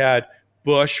 we had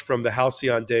Bush from the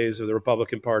halcyon days of the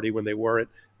Republican Party when they weren't,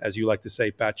 as you like to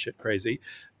say, batshit crazy.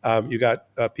 You got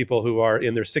people who are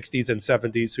in their 60s and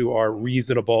 70s who are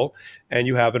reasonable, and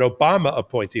you have an Obama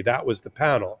appointee. That was the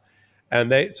panel.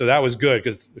 And so that was good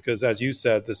because as you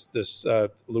said, this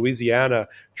Louisiana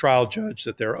trial judge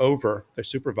that they're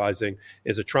supervising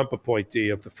is a Trump appointee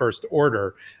of the first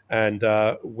order, and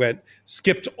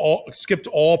skipped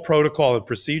all protocol and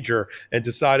procedure and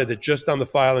decided that just on the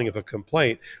filing of a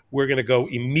complaint, we're going to go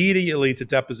immediately to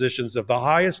depositions of the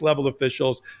highest level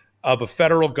officials of a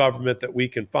federal government that we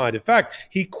can find. In fact,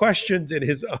 he questioned in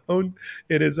his own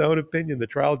opinion, the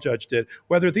trial judge did,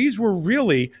 whether these were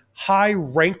really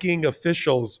high-ranking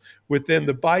officials within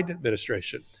the Biden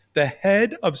administration. The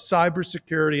head of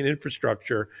cybersecurity and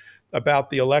infrastructure about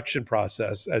the election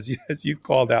process, as you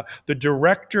called out, the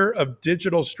director of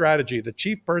digital strategy, the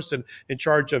chief person in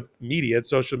charge of media,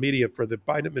 social media for the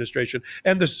Biden administration,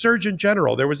 and the Surgeon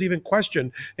General. There was even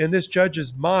question in this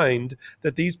judge's mind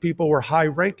that these people were high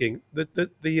ranking.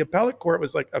 The appellate court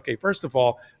was like, okay, first of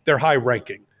all, they're high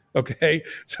ranking. Okay,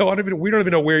 so we don't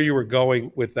even know where you were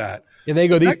going with that. And they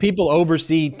go, these people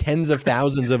oversee tens of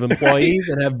thousands of employees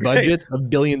and have budgets of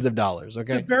billions of dollars.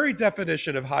 Okay, it's the very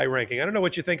definition of high ranking. I don't know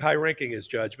what you think high ranking is,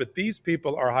 Judge, but these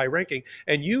people are high ranking,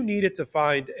 and you needed to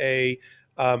find a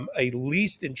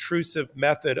least intrusive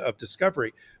method of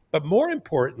discovery. But more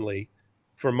importantly,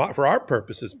 for our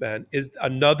purposes, Ben, is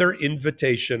another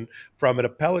invitation from an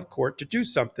appellate court to do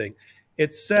something.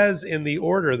 It says in the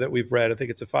order that we've read, I think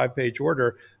it's a 5-page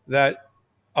order, that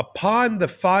upon the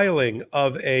filing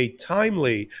of a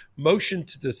timely motion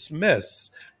to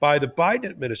dismiss by the Biden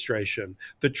administration,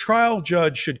 the trial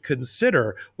judge should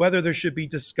consider whether there should be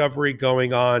discovery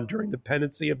going on during the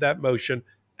pendency of that motion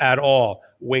at all.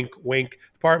 Wink, wink.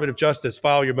 Department of Justice,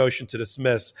 file your motion to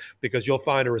dismiss because you'll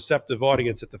find a receptive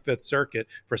audience at the Fifth Circuit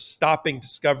for stopping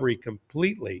discovery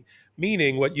completely.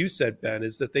 Meaning what you said, Ben,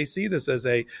 is that they see this as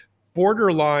a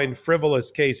borderline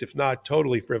frivolous case, if not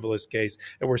totally frivolous case.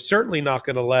 And we're certainly not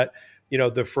going to let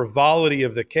the frivolity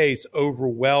of the case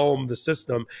overwhelm the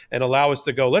system and allow us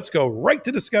to go, let's go right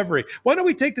to discovery. Why don't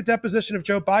we take the deposition of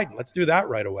Joe Biden? Let's do that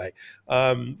right away.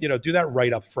 Do that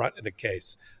right up front in a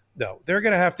case. No, they're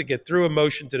going to have to get through a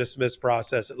motion to dismiss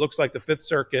process. It looks like the Fifth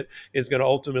Circuit is going to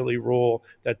ultimately rule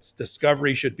that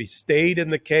discovery should be stayed in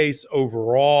the case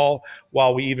overall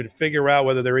while we even figure out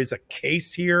whether there is a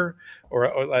case here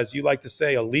or as you like to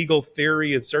say, a legal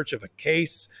theory in search of a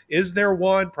case. Is there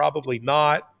one? Probably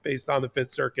not, based on the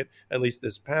Fifth Circuit, at least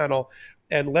this panel.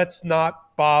 And let's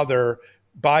not bother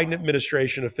Biden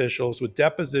administration officials with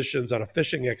depositions on a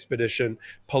fishing expedition,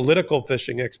 political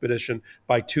fishing expedition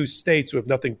by two states who have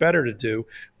nothing better to do,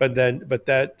 but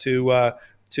that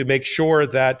to make sure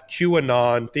that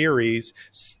QAnon theories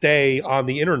stay on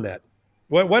the internet.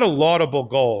 What a laudable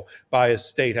goal by a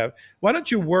state. Why don't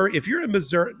you worry if you're in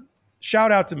Missouri?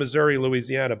 Shout out to Missouri,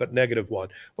 Louisiana, but negative one.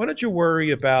 Why don't you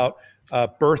worry about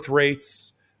birth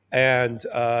rates and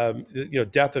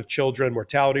death of children,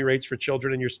 mortality rates for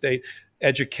children in your state,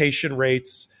 education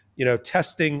rates,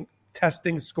 testing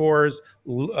scores,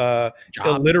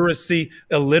 illiteracy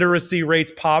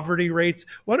rates, poverty rates.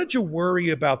 Why don't you worry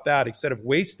about that instead of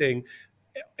wasting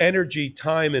energy,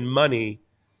 time, and money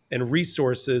and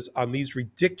resources on these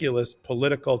ridiculous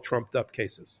political trumped up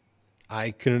cases?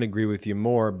 I couldn't agree with you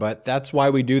more, but that's why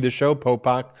we do the show,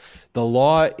 Popok. The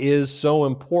law is so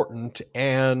important,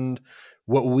 and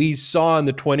what we saw in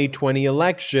the 2020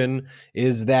 election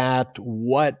is that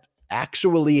what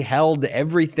actually held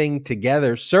everything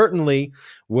together certainly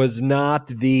was not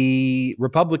the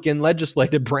Republican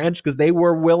legislative branch, because they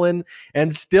were willing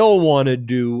and still want to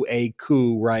do a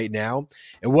coup right now.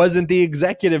 It wasn't the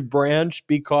executive branch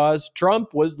because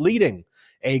Trump was leading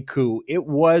a coup. It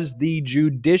was the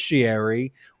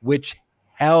judiciary which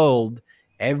held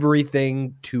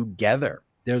everything together.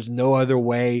 There's no other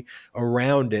way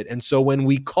around it. And so when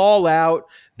we call out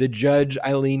the Judge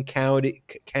Aileen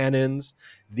Cannons,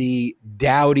 the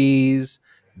Dowdys,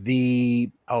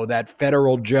 that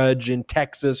federal judge in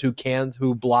Texas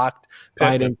who blocked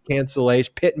Biden's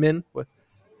cancellation, Pittman.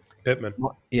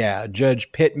 Yeah,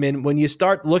 Judge Pittman. When you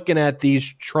start looking at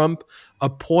these Trump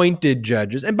appointed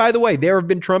judges, and by the way, there have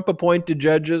been Trump appointed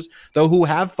judges, though, who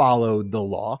have followed the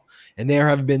law. And there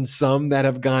have been some that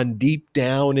have gone deep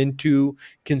down into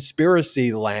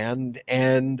conspiracy land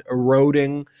and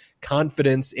eroding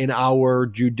confidence in our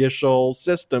judicial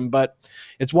system. But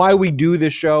it's why we do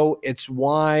this show. It's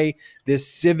why this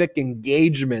civic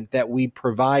engagement that we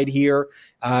provide here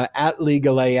at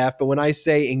Legal AF. And when I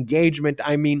say engagement,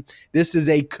 I mean this is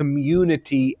a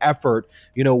community effort.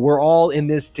 You know, we're all in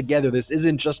this together. This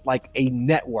isn't just like a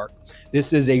network.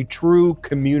 This is a true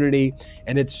community,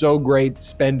 and it's so great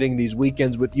spending these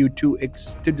weekends with you to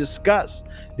discuss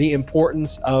the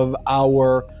importance of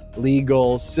our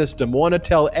legal system. I want to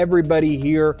tell everybody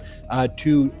here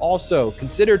to also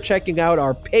consider checking out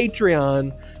our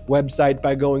Patreon website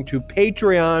by going to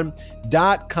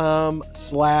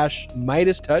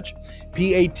patreon.com/MeidasTouch,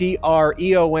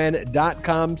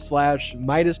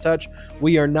 patreon.com/MeidasTouch.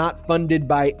 We are not funded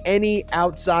by any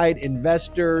outside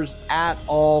investors at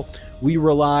all. We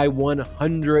rely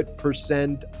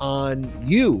 100% on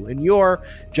you and your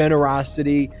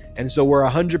generosity. And so we're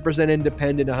 100%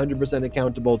 independent, 100%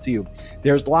 accountable to you.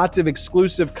 There's lots of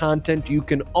exclusive content you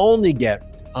can only get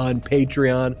on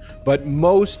Patreon, but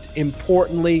most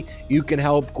importantly, you can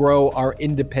help grow our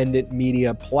independent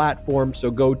media platform.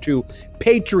 So go to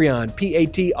Patreon,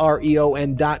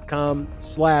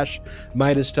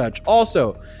 patreon.com/MeidasTouch.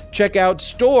 Also, check out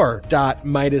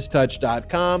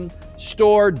store.MeidasTouch.com,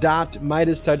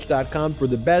 store.MeidasTouch.com for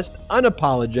the best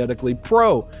unapologetically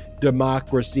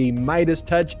pro-democracy Midas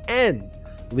Touch and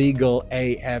Legal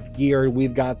AF gear.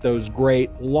 We've got those great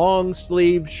long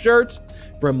sleeve shirts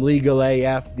from Legal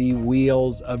AF, the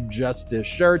Wheels of Justice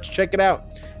shirts. Check it out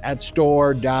at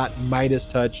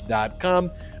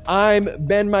store.MeidasTouch.com. I'm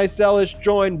Ben Meiselas,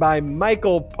 joined by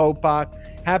Michael Popak.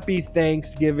 Happy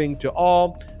Thanksgiving to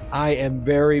all. I am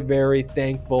very, very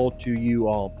thankful to you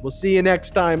all. We'll see you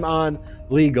next time on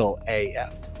Legal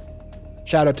AF.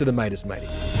 Shout out to the Meidas Mighty.